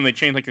you look at them, they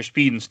change like your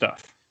speed and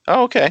stuff.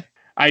 Oh, okay.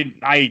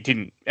 I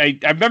didn't. I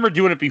remember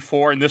doing it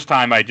before, and this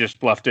time I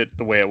just left it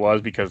the way it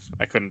was because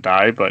I couldn't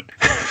die, but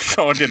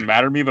so it didn't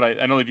matter to me, but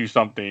I know they do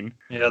something.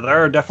 Yeah,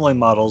 there are definitely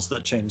models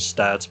that change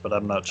stats, but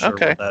I'm not sure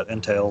what that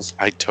entails.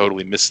 I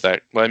totally missed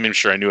that. Well, I mean,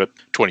 sure, I knew it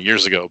 20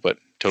 years ago, but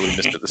totally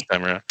missed it this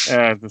time around.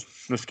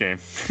 This game.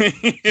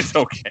 It's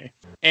okay.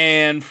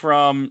 And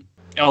from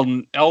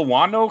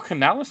Elwano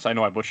Canales, I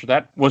know I butchered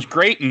that, was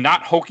great and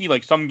not hokey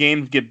like some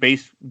games get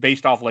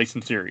based off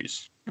licensed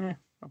series.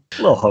 A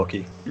little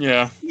hokey.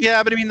 Yeah.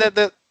 Yeah, but I mean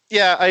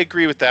yeah, I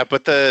agree with that,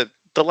 but the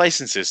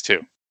licenses too.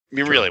 I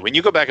mean, really, when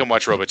you go back and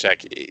watch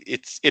Robotech,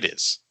 it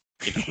is.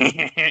 You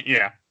know?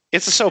 Yeah.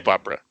 It's a soap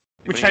opera.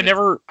 Which I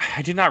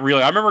did not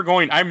really. I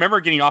remember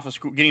getting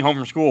home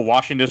from school,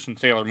 watching this and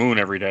Sailor Moon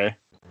every day.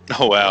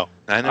 Oh wow.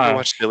 I never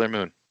watched Sailor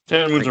Moon.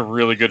 Sailor Moon's a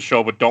really good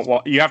show, but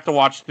you have to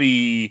watch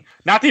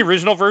not the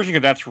original version,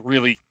 because that's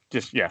really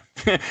just, yeah.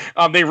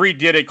 They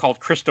redid it called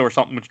Cristo or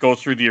something, which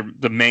goes through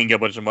the manga,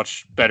 but it's a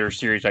much better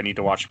series I need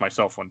to watch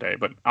myself one day.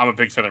 But I'm a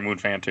big Sailor Moon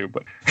fan too,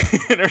 but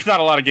there's not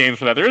a lot of games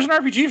for that. There is an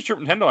RPG for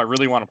Super Nintendo I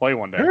really want to play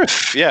one day.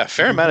 Yeah,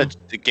 fair amount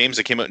of games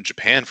that came out in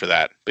Japan for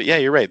that. But yeah,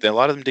 you're right. A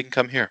lot of them didn't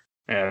come here.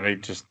 Yeah,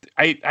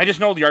 I just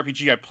know the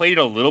RPG. I played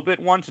a little bit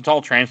once. It's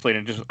all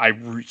translated.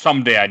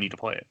 Someday I need to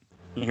play it.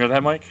 You hear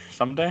that, Mike?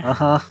 Someday.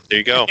 There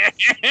you go.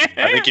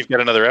 I think you've got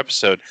another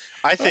episode.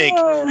 I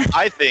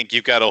think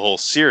you've got a whole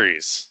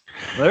series.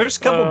 There's a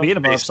couple beat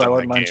 'em ups I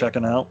wouldn't mind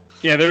checking out.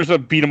 Yeah, there's a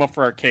beat 'em up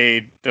for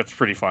arcade. That's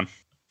pretty fun.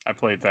 I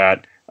played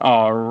that.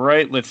 All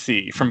right, let's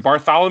see. From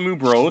Bartholomew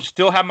Bros,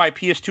 still have my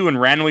PS2 and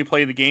randomly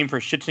play the game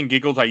for shits and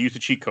giggles. I use the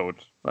cheat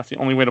codes. That's the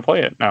only way to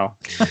play it now.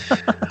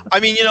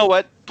 I mean, you know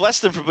what? Bless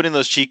them for putting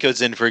those cheat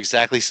codes in for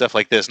exactly stuff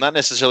like this. Not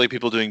necessarily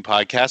people doing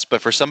podcasts,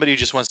 but for somebody who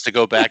just wants to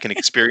go back and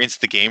experience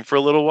the game for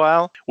a little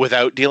while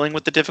without dealing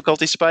with the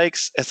difficulty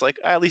spikes. It's like,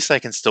 at least I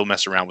can still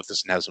mess around with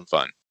this and have some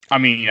fun. I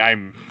mean,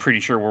 I'm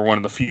pretty sure we're one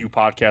of the few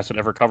podcasts that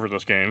ever cover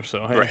this game.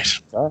 So hey.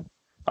 Right.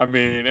 I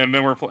mean, and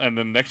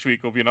then next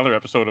week will be another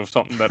episode of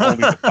something that only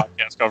the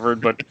podcast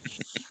covered, but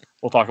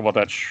we'll talk about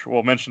that.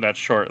 We'll mention that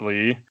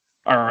shortly.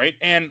 All right,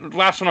 and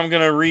last one I'm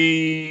going to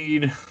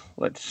read.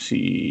 Let's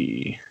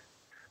see.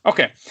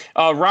 Okay,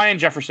 Ryan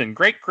Jefferson,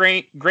 great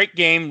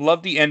game.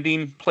 Loved the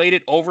ending. Played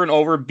it over and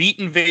over. Beat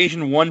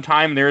Invasion one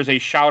time. There is a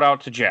shout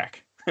out to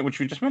Jack, which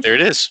we just mentioned. There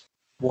it is.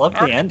 Loved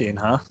the ending,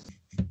 huh?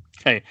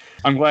 Hey,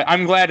 I'm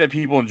glad that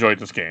people enjoyed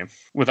this game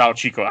without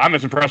cheat codes. I'm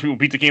as impressed people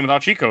beat the game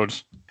without cheat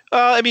codes.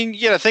 I mean,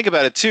 you got to think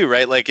about it too,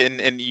 right? Like,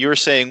 and you're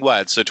saying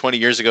what? So 20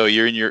 years ago,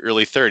 you're in your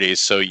early 30s,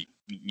 so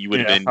you would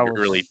have been in your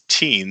early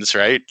teens,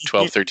 right?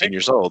 12, 13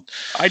 years old.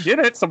 I did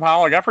it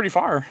somehow. I got pretty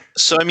far.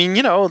 So, I mean,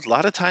 a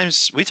lot of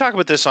times we talk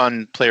about this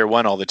on Player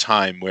One all the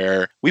time,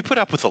 where we put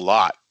up with a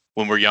lot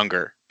when we're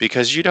younger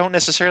because you don't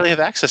necessarily have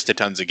access to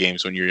tons of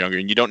games when you're younger,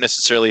 and you don't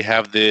necessarily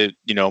have the,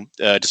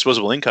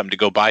 disposable income to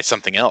go buy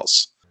something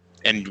else.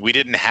 And we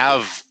didn't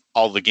have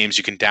all the games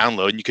you can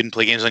download, and you couldn't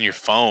play games on your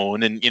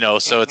phone, and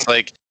so it's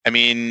like, I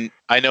mean,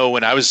 I know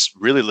when I was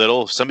really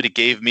little, if somebody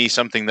gave me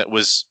something that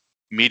was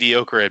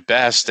mediocre at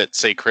best at,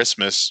 say,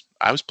 Christmas,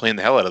 I was playing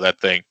the hell out of that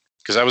thing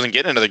because I wasn't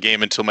getting another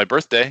game until my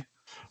birthday.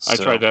 I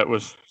tried that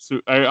with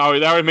that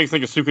always makes me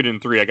think of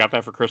Suikoden 3. I got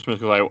that for Christmas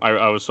because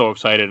I was so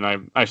excited,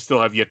 and I still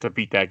have yet to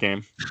beat that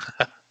game.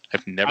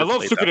 I've never. I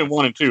love Suikoden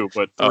 1 and 2,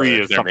 but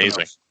 3 is something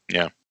amazing. Else.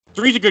 Yeah,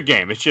 3 is a good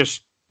game. It's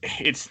just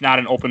it's not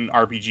an open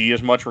RPG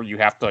as much, where you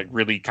have to like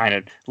really kind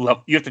of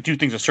you have to do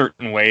things a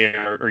certain way,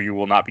 or you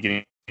will not be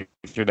getting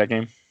through that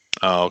game.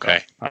 Oh,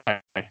 okay.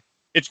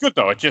 It's good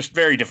though. It's just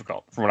very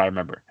difficult from what I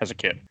remember as a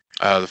kid.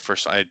 The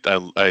first, I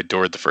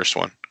adored the first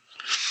one.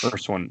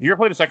 You ever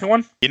played the second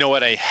one? You know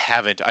what? I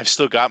haven't. I've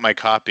still got my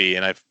copy,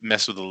 and I've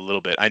messed with it a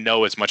little bit. I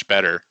know it's much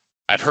better.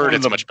 I've heard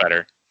it's much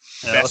better.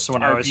 Yeah, that's the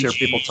one I always hear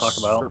people talk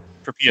about.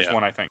 For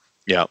PS1, I think.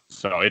 Yeah.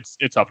 So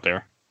it's up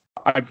there.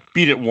 I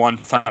beat it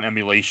once on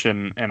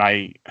emulation, and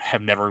I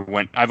have never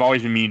went. I've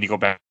always been meaning to go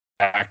back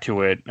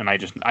to it, and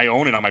I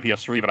own it on my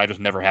PS3, but I just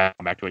never have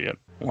come back to it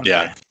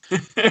yet.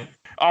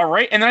 All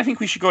right, and then I think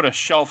we should go to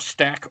shelf,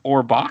 stack,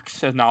 or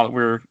box. As now that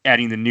we're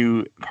adding the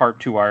new part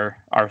to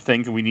our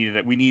thing, we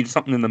need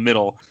something in the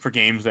middle for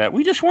games that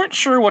we just weren't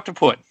sure what to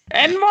put.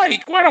 And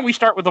Mike, why don't we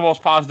start with the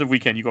most positive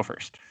weekend? You go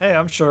first. Hey,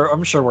 I'm sure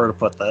where to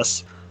put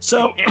this.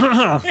 So,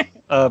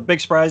 big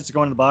surprise to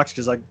go in the box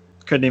because I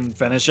couldn't even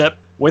finish it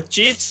with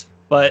cheats.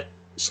 But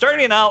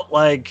starting out,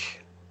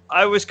 like,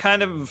 I was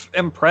kind of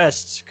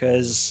impressed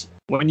because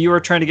when you were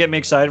trying to get me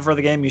excited for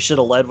the game, you should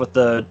have led with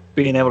the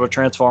being able to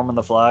transform on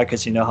the fly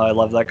because you know how I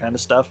love that kind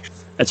of stuff.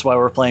 That's why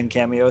we're playing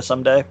Cameo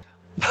someday.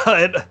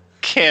 But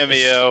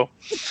Cameo,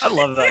 I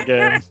love that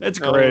game. It's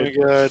great.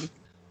 Oh my god!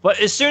 But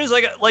as soon as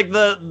I got like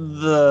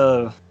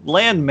the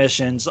land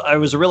missions, I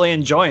was really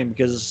enjoying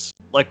because,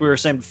 like we were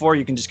saying before,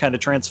 you can just kind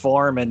of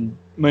transform and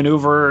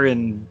maneuver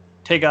and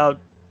take out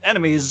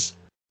enemies.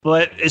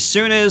 But as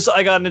soon as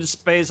I got into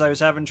space, I was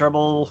having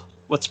trouble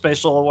with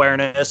spatial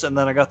awareness, and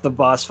then I got the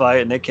boss fight,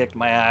 and they kicked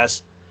my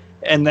ass.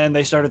 And then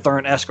they started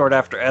throwing escort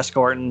after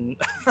escort,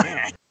 and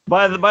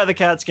by the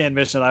CAT scan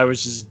mission, I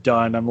was just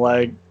done. I'm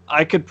like,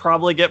 I could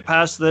probably get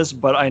past this,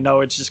 but I know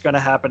it's just going to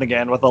happen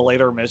again with a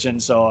later mission,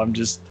 so I'm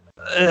just...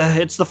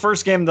 it's the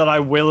first game that I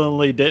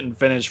willingly didn't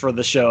finish for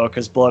the show,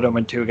 because Blood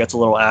Omen 2 gets a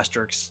little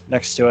asterisk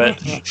next to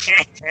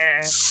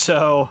it.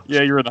 So...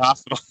 Yeah, you were in the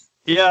hospital.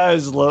 Yeah, I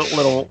was a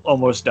little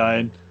almost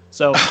dying.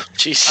 So,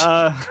 jeez.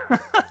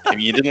 I mean,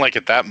 you didn't like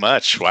it that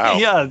much. Wow.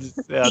 Yeah, it's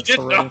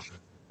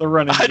the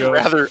running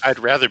joke. I'd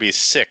rather be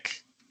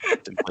sick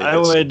than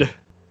play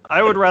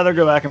I would rather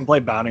go back and play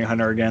Bounty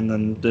Hunter again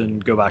than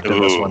go back to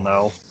this one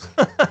though.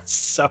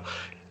 So,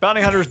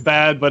 Bounty Hunter's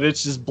bad, but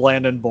it's just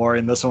bland and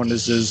boring. This one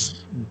is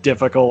just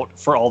difficult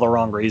for all the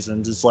wrong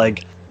reasons. It's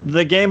like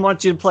the game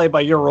wants you to play by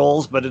your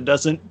roles, but it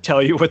doesn't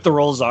tell you what the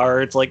roles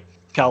are. It's like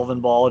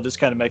Calvin Ball. It just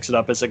kind of makes it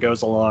up as it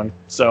goes along.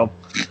 So,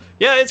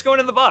 yeah, it's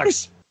going in the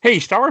box. Hey,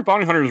 Star Wars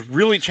Bounty Hunter is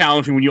really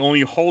challenging when you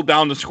only hold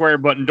down the square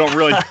button, don't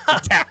really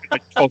tap it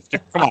like you're supposed to.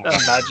 Come on.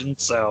 Imagine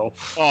so.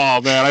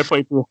 Oh, man, I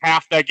played through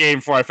half that game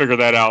before I figured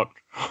that out.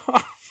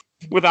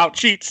 Without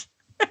cheats.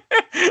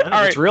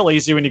 It's real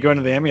easy when you go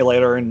into the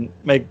emulator and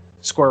make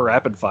square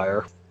rapid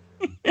fire.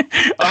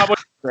 How about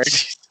Greg?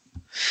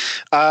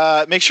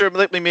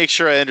 Let me make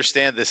sure I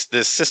understand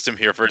this system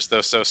here first,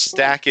 though. So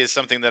stack is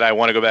something that I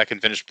want to go back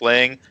and finish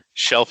playing.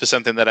 Shelf is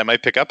something that I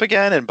might pick up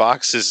again, and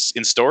box is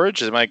in storage.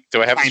 Do I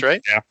have this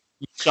right? Yeah.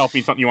 Shelf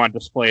is something you want to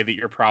display that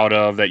you're proud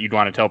of, that you'd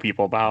want to tell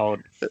people about.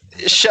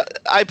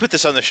 I put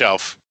this on the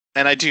shelf,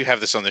 and I do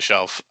have this on the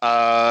shelf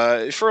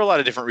for a lot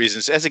of different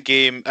reasons. As a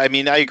game, I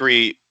mean, I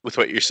agree with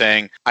what you're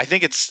saying. I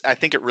think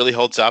it really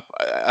holds up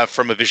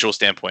from a visual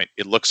standpoint.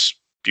 It looks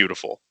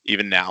beautiful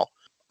even now.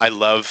 I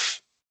love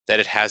that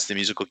it has the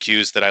musical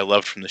cues that I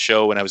loved from the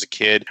show when I was a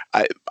kid.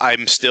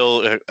 I'm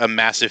still a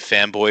massive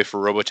fanboy for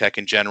Robotech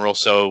in general,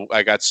 so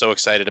I got so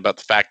excited about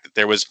the fact that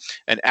there was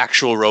an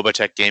actual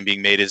Robotech game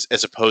being made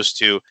as opposed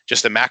to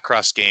just a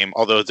Macross game,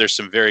 although there's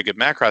some very good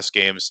Macross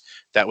games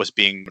that was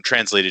being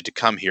translated to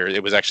come here.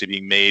 It was actually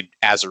being made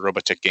as a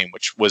Robotech game,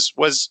 which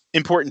was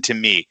important to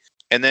me.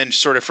 And then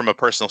sort of from a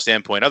personal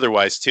standpoint,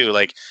 otherwise too,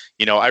 like,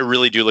 you know, I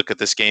really do look at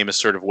this game as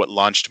sort of what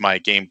launched my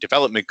game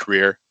development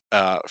career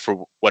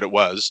for what it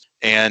was.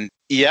 And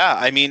yeah,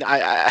 I mean,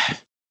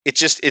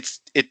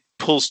 it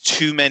pulls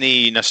too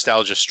many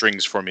nostalgia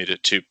strings for me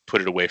to put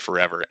it away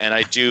forever. And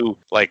I do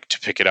like to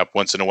pick it up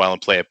once in a while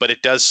and play it, but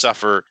it does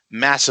suffer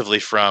massively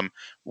from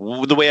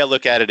the way I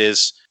look at it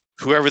is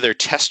whoever their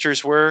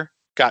testers were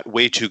got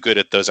way too good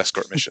at those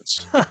escort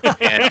missions.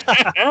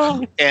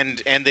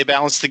 and they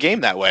balanced the game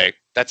that way.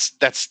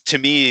 That's to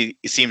me,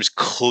 it seems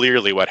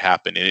clearly what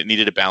happened, and it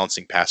needed a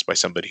balancing pass by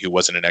somebody who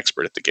wasn't an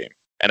expert at the game.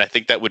 And I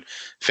think that would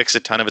fix a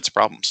ton of its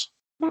problems.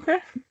 Okay.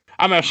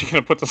 I'm actually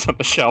going to put this on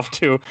the shelf,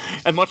 too.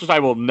 As much as I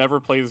will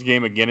never play this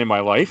game again in my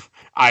life,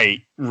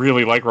 I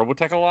really like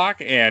Robotech a lot,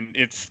 and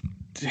it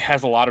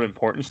has a lot of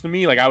importance to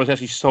me. Like, I was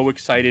actually so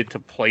excited to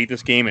play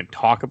this game and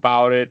talk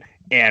about it,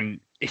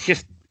 and it's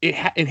just... It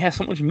has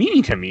so much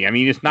meaning to me. I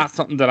mean, it's not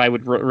something that I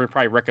would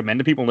probably recommend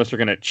to people unless they're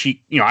going to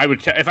cheat. You know, I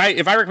would if I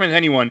recommend to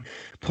anyone,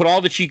 put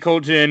all the cheat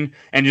codes in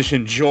and just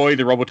enjoy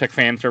the Robotech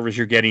fan service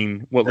you're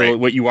getting,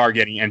 what you are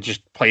getting, and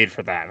just play it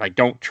for that. Like,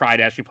 don't try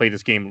to actually play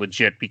this game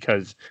legit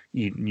because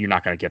you're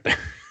not going to get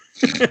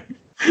there.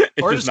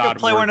 Or just go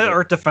play one of the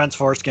Earth Defense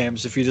Force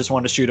games if you just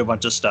want to shoot a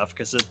bunch of stuff,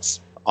 because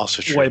it's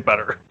also true. Way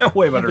better.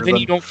 Way better. But then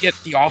you don't get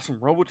the awesome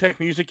Robotech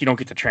music. You don't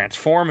get to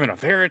transform in a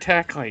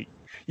Veritech. Like.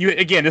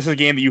 Again, this is a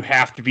game that you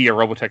have to be a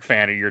Robotech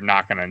fan or you're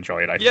not going to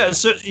enjoy it. I think.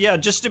 So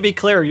just to be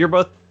clear, you're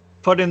both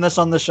putting this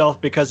on the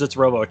shelf because it's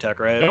Robotech,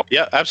 right? Nope.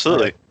 Yeah,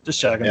 absolutely. Right, just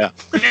checking. Yeah.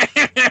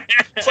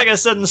 It's like I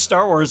said in the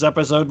Star Wars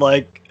episode,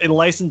 like, a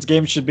licensed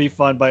game should be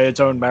fun by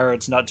its own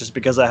merits, not just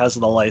because it has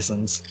the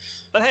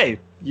license. But hey,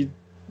 you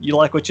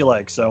like what you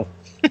like, so...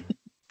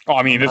 Oh,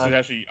 I mean, this is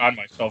actually on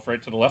my shelf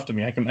right to the left of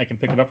me. I can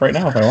pick it up right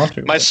now if I want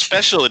to. My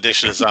special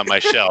edition is on my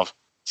shelf.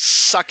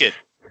 Suck it.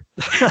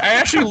 I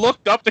actually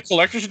looked up the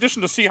collector's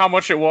edition to see how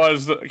much it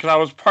was because I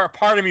was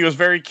part of me was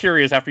very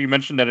curious after you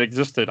mentioned that it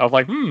existed. I was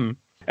like, And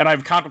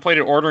I've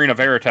contemplated ordering a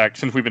Veritech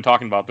since we've been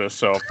talking about this.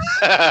 So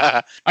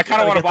I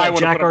kind of want to buy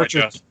one. Jack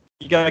Archer.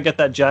 You gotta get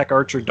that Jack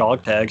Archer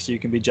dog tag so you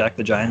can be Jack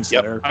the Giant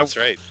Slayer. Yep, that's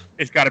right.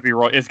 It's got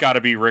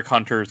to be Rick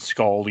Hunter's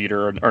Skull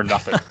Leader or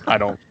nothing. I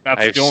don't.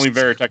 That's the only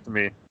Veritech to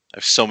me. I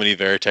have so many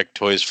Veritech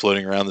toys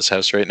floating around this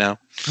house right now.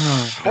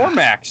 Or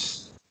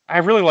Max. I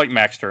really like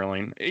Max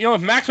Sterling.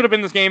 If Max would have been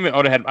in this game, I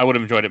would have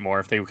enjoyed it more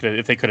if they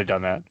could have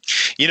done that.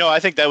 I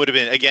think that would have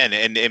been, again,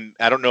 and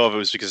I don't know if it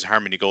was because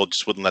Harmony Gold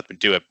just wouldn't let them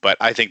do it, but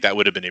I think that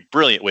would have been a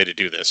brilliant way to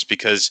do this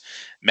because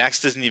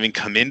Max doesn't even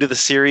come into the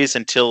series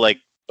until I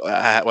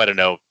don't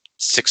know,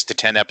 6 to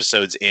 10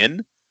 episodes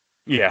in.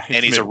 Yeah,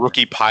 and he's a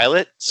rookie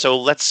pilot. So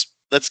let's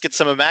get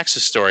some of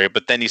Max's story,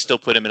 but then you still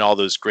put him in all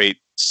those great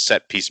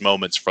set piece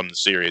moments from the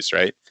series,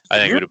 right? I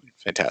think it would have been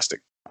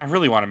fantastic. I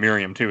really want a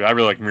Miriam too. I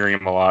really like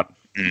Miriam a lot.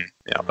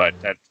 Yeah, but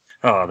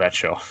that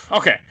show.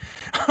 Okay,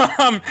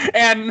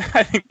 and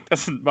I think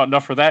that's about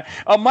enough for that.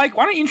 Mike,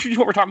 why don't you introduce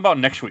what we're talking about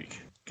next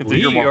week?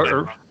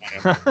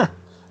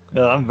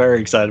 I'm very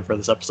excited for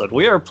this episode.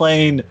 We are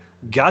playing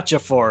Gotcha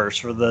Force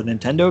for the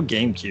Nintendo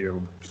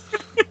GameCube.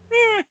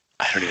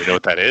 I don't even know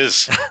what that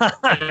is.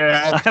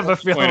 I have a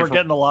feeling we're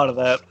getting a lot of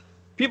that.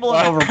 People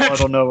in Overblood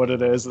don't know what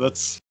it is.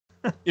 It's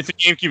a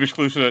GameCube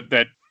exclusive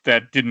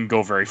that didn't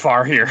go very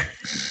far here.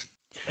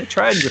 They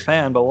tried in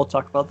Japan, but we'll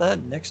talk about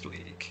that next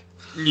week.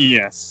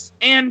 Yes.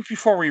 And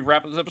before we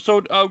wrap up this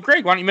episode,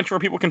 Greg, why don't you mention where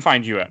people can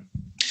find you at?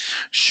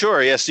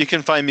 Sure. Yes, you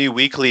can find me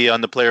weekly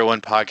on the Player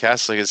One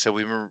podcast. Like I said,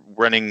 we've been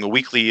running a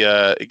weekly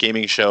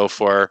gaming show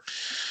for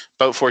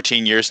about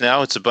 14 years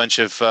now. It's a bunch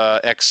of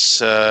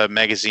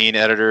ex-magazine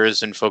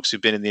editors and folks who've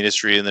been in the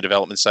industry and the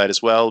development side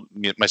as well.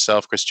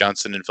 Myself, Chris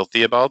Johnson, and Phil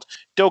Theobald.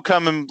 Don't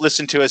come and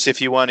listen to us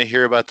if you want to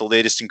hear about the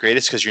latest and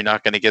greatest, because you're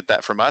not going to get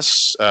that from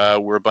us.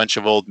 We're a bunch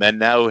of old men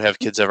now who have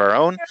kids of our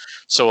own.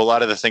 So a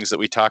lot of the things that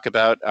we talk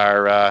about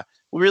are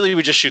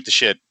we just shoot the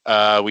shit.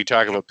 We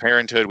talk about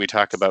parenthood, we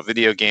talk about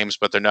video games,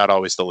 but they're not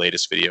always the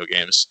latest video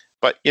games.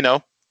 But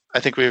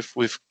I think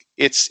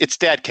it's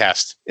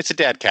Dadcast. It's a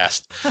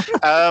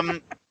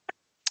Dadcast.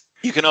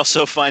 You can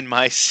also find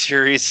my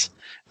series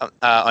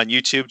on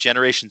YouTube,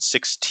 Generation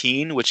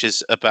 16, which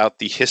is about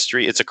the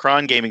history. It's a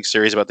cron gaming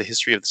series about the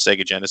history of the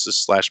Sega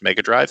Genesis /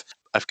 Mega Drive.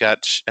 I've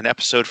got an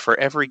episode for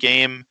every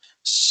game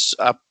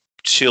up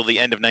till the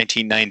end of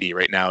 1990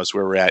 right now is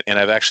where we're at. And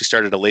I've actually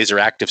started a Laser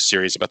Active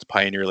series about the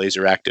Pioneer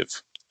Laser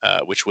Active,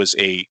 which was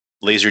a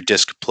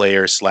Laserdisc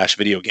player /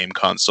 video game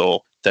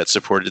console that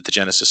supported the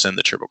Genesis and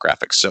the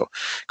TurboGrafx. So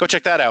go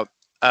check that out.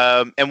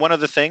 And one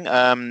other thing,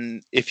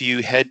 if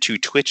you head to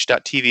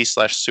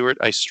twitch.tv/Sewart,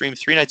 I stream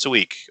 3 nights a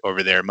week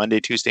over there,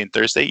 Monday, Tuesday, and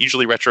Thursday,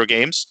 usually retro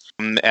games,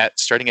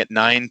 starting at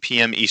 9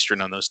 p.m.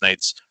 Eastern on those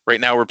nights. Right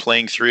now we're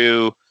playing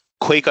through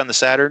Quake on the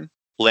Saturn,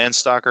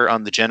 Landstalker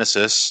on the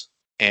Genesis,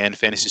 and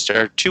Phantasy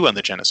Star 2 on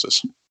the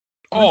Genesis.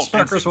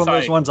 Landstalker's one of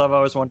those ones I've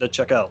always wanted to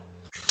check out.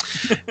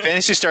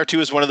 Phantasy Star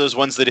 2 is one of those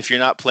ones that if you're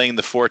not playing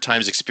the 4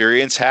 times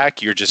experience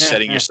hack, you're just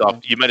setting yourself,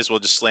 you might as well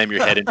just slam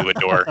your head into a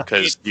door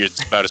because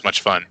it's about as much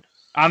fun.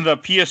 On the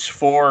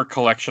PS4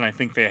 collection, I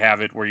think they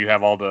have it where you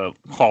have all the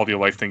quality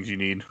of life things you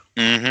need.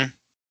 Mm-hmm.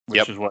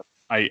 Which is what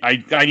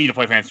I need to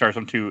play Phantasy Star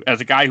some too.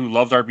 As a guy who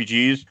loves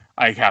RPGs,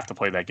 I have to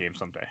play that game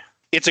someday.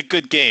 It's a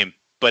good game,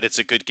 but it's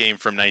a good game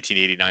from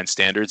 1989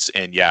 standards.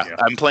 And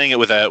I'm playing it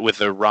with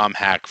a ROM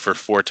hack for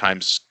 4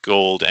 times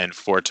gold and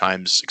 4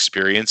 times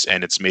experience,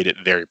 and it's made it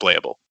very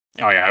playable.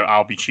 Oh yeah,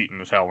 I'll be cheating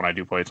as hell when I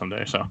do play it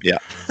someday. So yeah,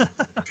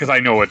 because I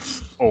know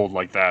it's old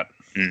like that.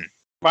 Mm.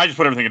 I just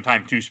put everything in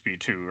times 2 speed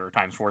too, or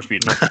times 4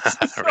 speed.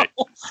 Right.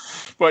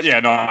 But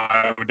yeah, no,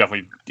 I would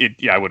definitely.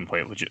 I wouldn't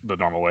play it the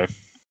normal way.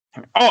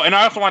 Oh, and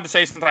I also wanted to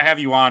say, since I have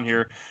you on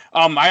here,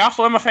 I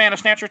also am a fan of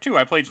Snatcher too.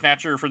 I played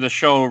Snatcher for this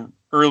show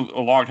a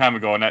long time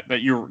ago, and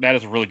that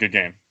is a really good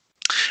game.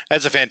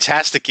 That's a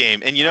fantastic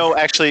game. And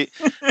actually,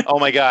 oh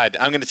my God,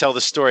 I'm going to tell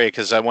the story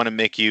because I want to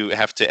make you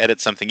have to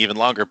edit something even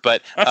longer.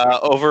 But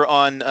over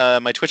on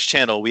my Twitch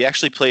channel,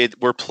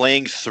 we're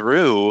playing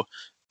through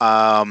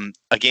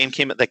a game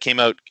that came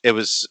out. It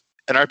was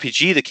an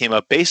RPG that came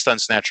out based on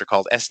Snatcher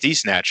called SD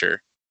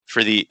Snatcher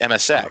for the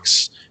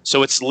MSX.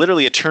 So it's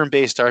literally a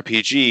turn-based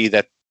RPG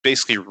that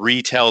basically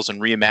retells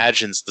and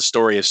reimagines the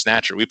story of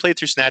Snatcher. We played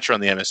through Snatcher on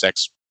the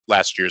MSX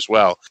last year as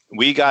well.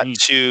 We got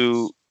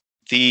to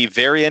the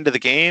very end of the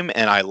game,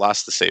 and I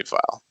lost the save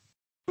file.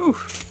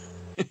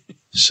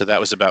 So that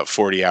was about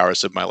 40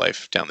 hours of my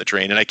life down the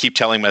drain. And I keep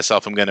telling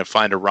myself I'm going to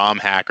find a ROM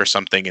hack or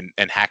something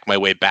and hack my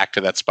way back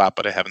to that spot,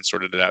 but I haven't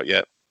sorted it out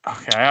yet.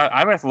 Okay,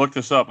 I might have to look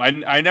this up.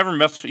 I never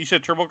messed. You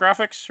said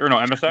TurboGrafx or no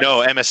MSX?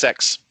 No,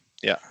 MSX.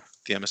 Yeah,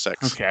 the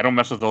MSX. Okay, I don't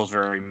mess with those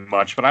very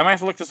much, but I might have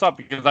to look this up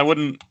because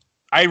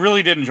I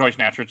really did enjoy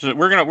Snatcher.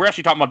 We're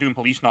actually talking about doing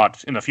Police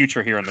Knots in the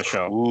future here in the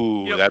show.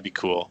 Ooh, That'd be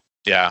cool.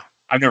 Yeah,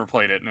 I've never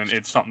played it, and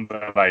it's something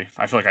that I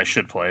feel like I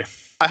should play.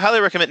 I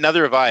highly recommend.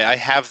 Neither have I. I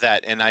have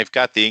that, and I've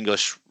got the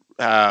English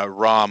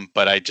ROM,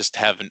 but I just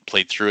haven't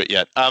played through it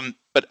yet.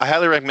 But I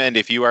highly recommend,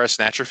 if you are a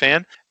Snatcher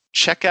fan,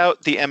 check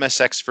out the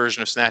MSX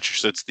version of Snatcher.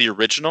 So it's the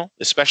original,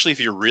 especially if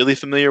you're really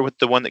familiar with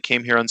the one that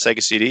came here on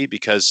Sega CD,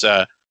 because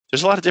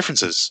there's a lot of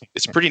differences.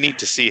 It's pretty neat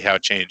to see how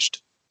it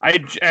changed. I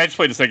just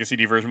played the Sega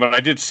CD version, but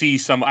I did see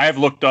some. I have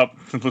looked up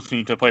since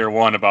listening to Player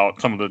One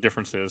about some of the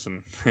differences,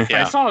 and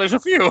I saw there's a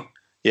few.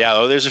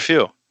 Yeah, there's a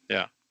few.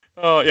 Yeah.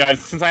 Oh yeah,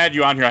 since I had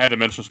you on here, I had to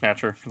mention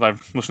Snatcher because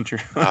I've listened to.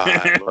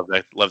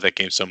 I love that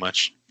game so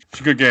much. It's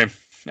a good game.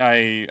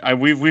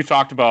 We've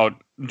talked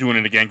about doing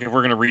it again because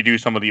we're going to redo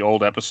some of the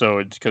old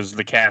episodes because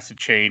the cast had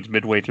changed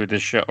midway through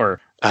this show,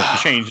 or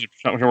changed.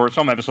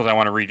 Some episodes I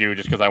want to redo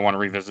just because I want to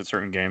revisit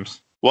certain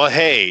games. Well,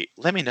 hey,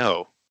 let me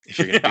know if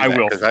you're going to do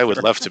that, because I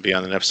would love to be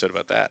on an episode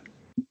about that.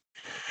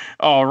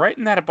 All right,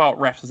 and that about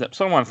wraps this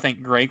episode. I want to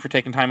thank Greg for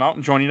taking time out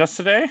and joining us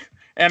today.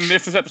 And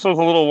if this episode's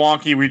a little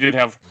wonky, we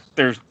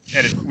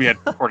had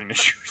recording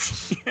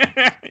issues.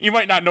 You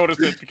might not notice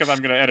this because I'm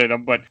going to edit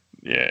them, but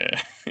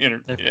yeah.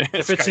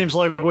 If it seems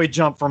like we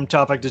jump from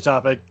topic to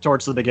topic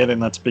towards the beginning,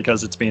 that's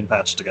because it's being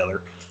patched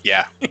together.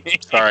 Yeah.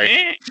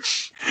 Sorry.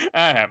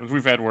 That happens.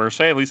 We've had worse.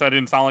 Hey, at least I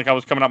didn't sound like I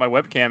was coming out my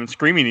webcam and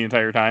screaming the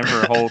entire time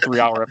for a whole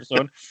 3-hour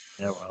episode.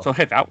 Yeah, well. So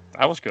hey, that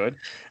was good.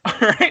 All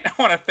right, I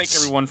want to thank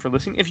everyone for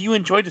listening. If you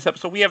enjoyed this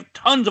episode, we have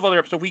tons of other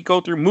episodes. We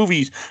go through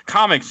movies,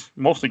 comics,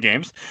 mostly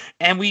games,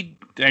 and I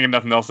got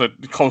nothing else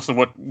that close to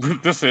what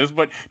this is,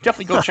 but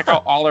definitely go check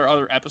out all our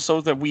other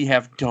episodes that we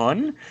have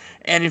done.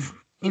 And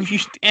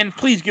please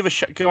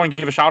go and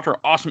give a shout out to our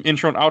awesome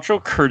intro and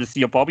outro,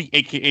 courtesy of Bobby,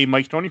 aka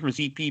Mike Stoney from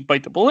ZP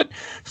Bite the Bullet,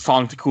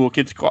 song to Cool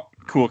Kid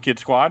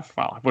Squad.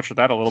 Wow, I butchered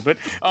that a little bit.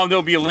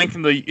 There'll be a link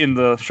in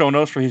the show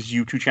notes for his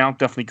YouTube channel.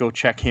 Definitely go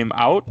check him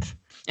out.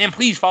 And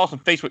please follow us on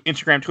Facebook,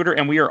 Instagram, Twitter,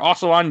 and we are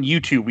also on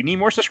YouTube. We need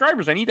more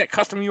subscribers. I need that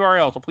custom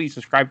URL, so please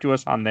subscribe to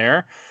us on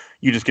there.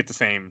 You just get the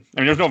same.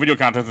 I mean, there's no video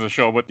content of the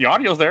show, but the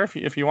audio's there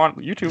if you want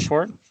YouTube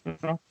for it.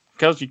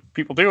 Because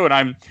people do, and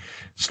I'm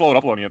slow at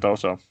uploading it, though,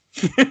 so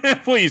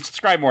please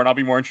subscribe more, and I'll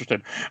be more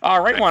interested.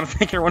 All right, I want to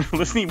thank everyone for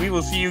listening. We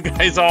will see you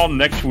guys all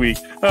next week.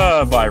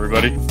 Bye,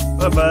 everybody.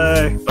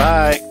 Bye-bye.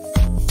 Bye.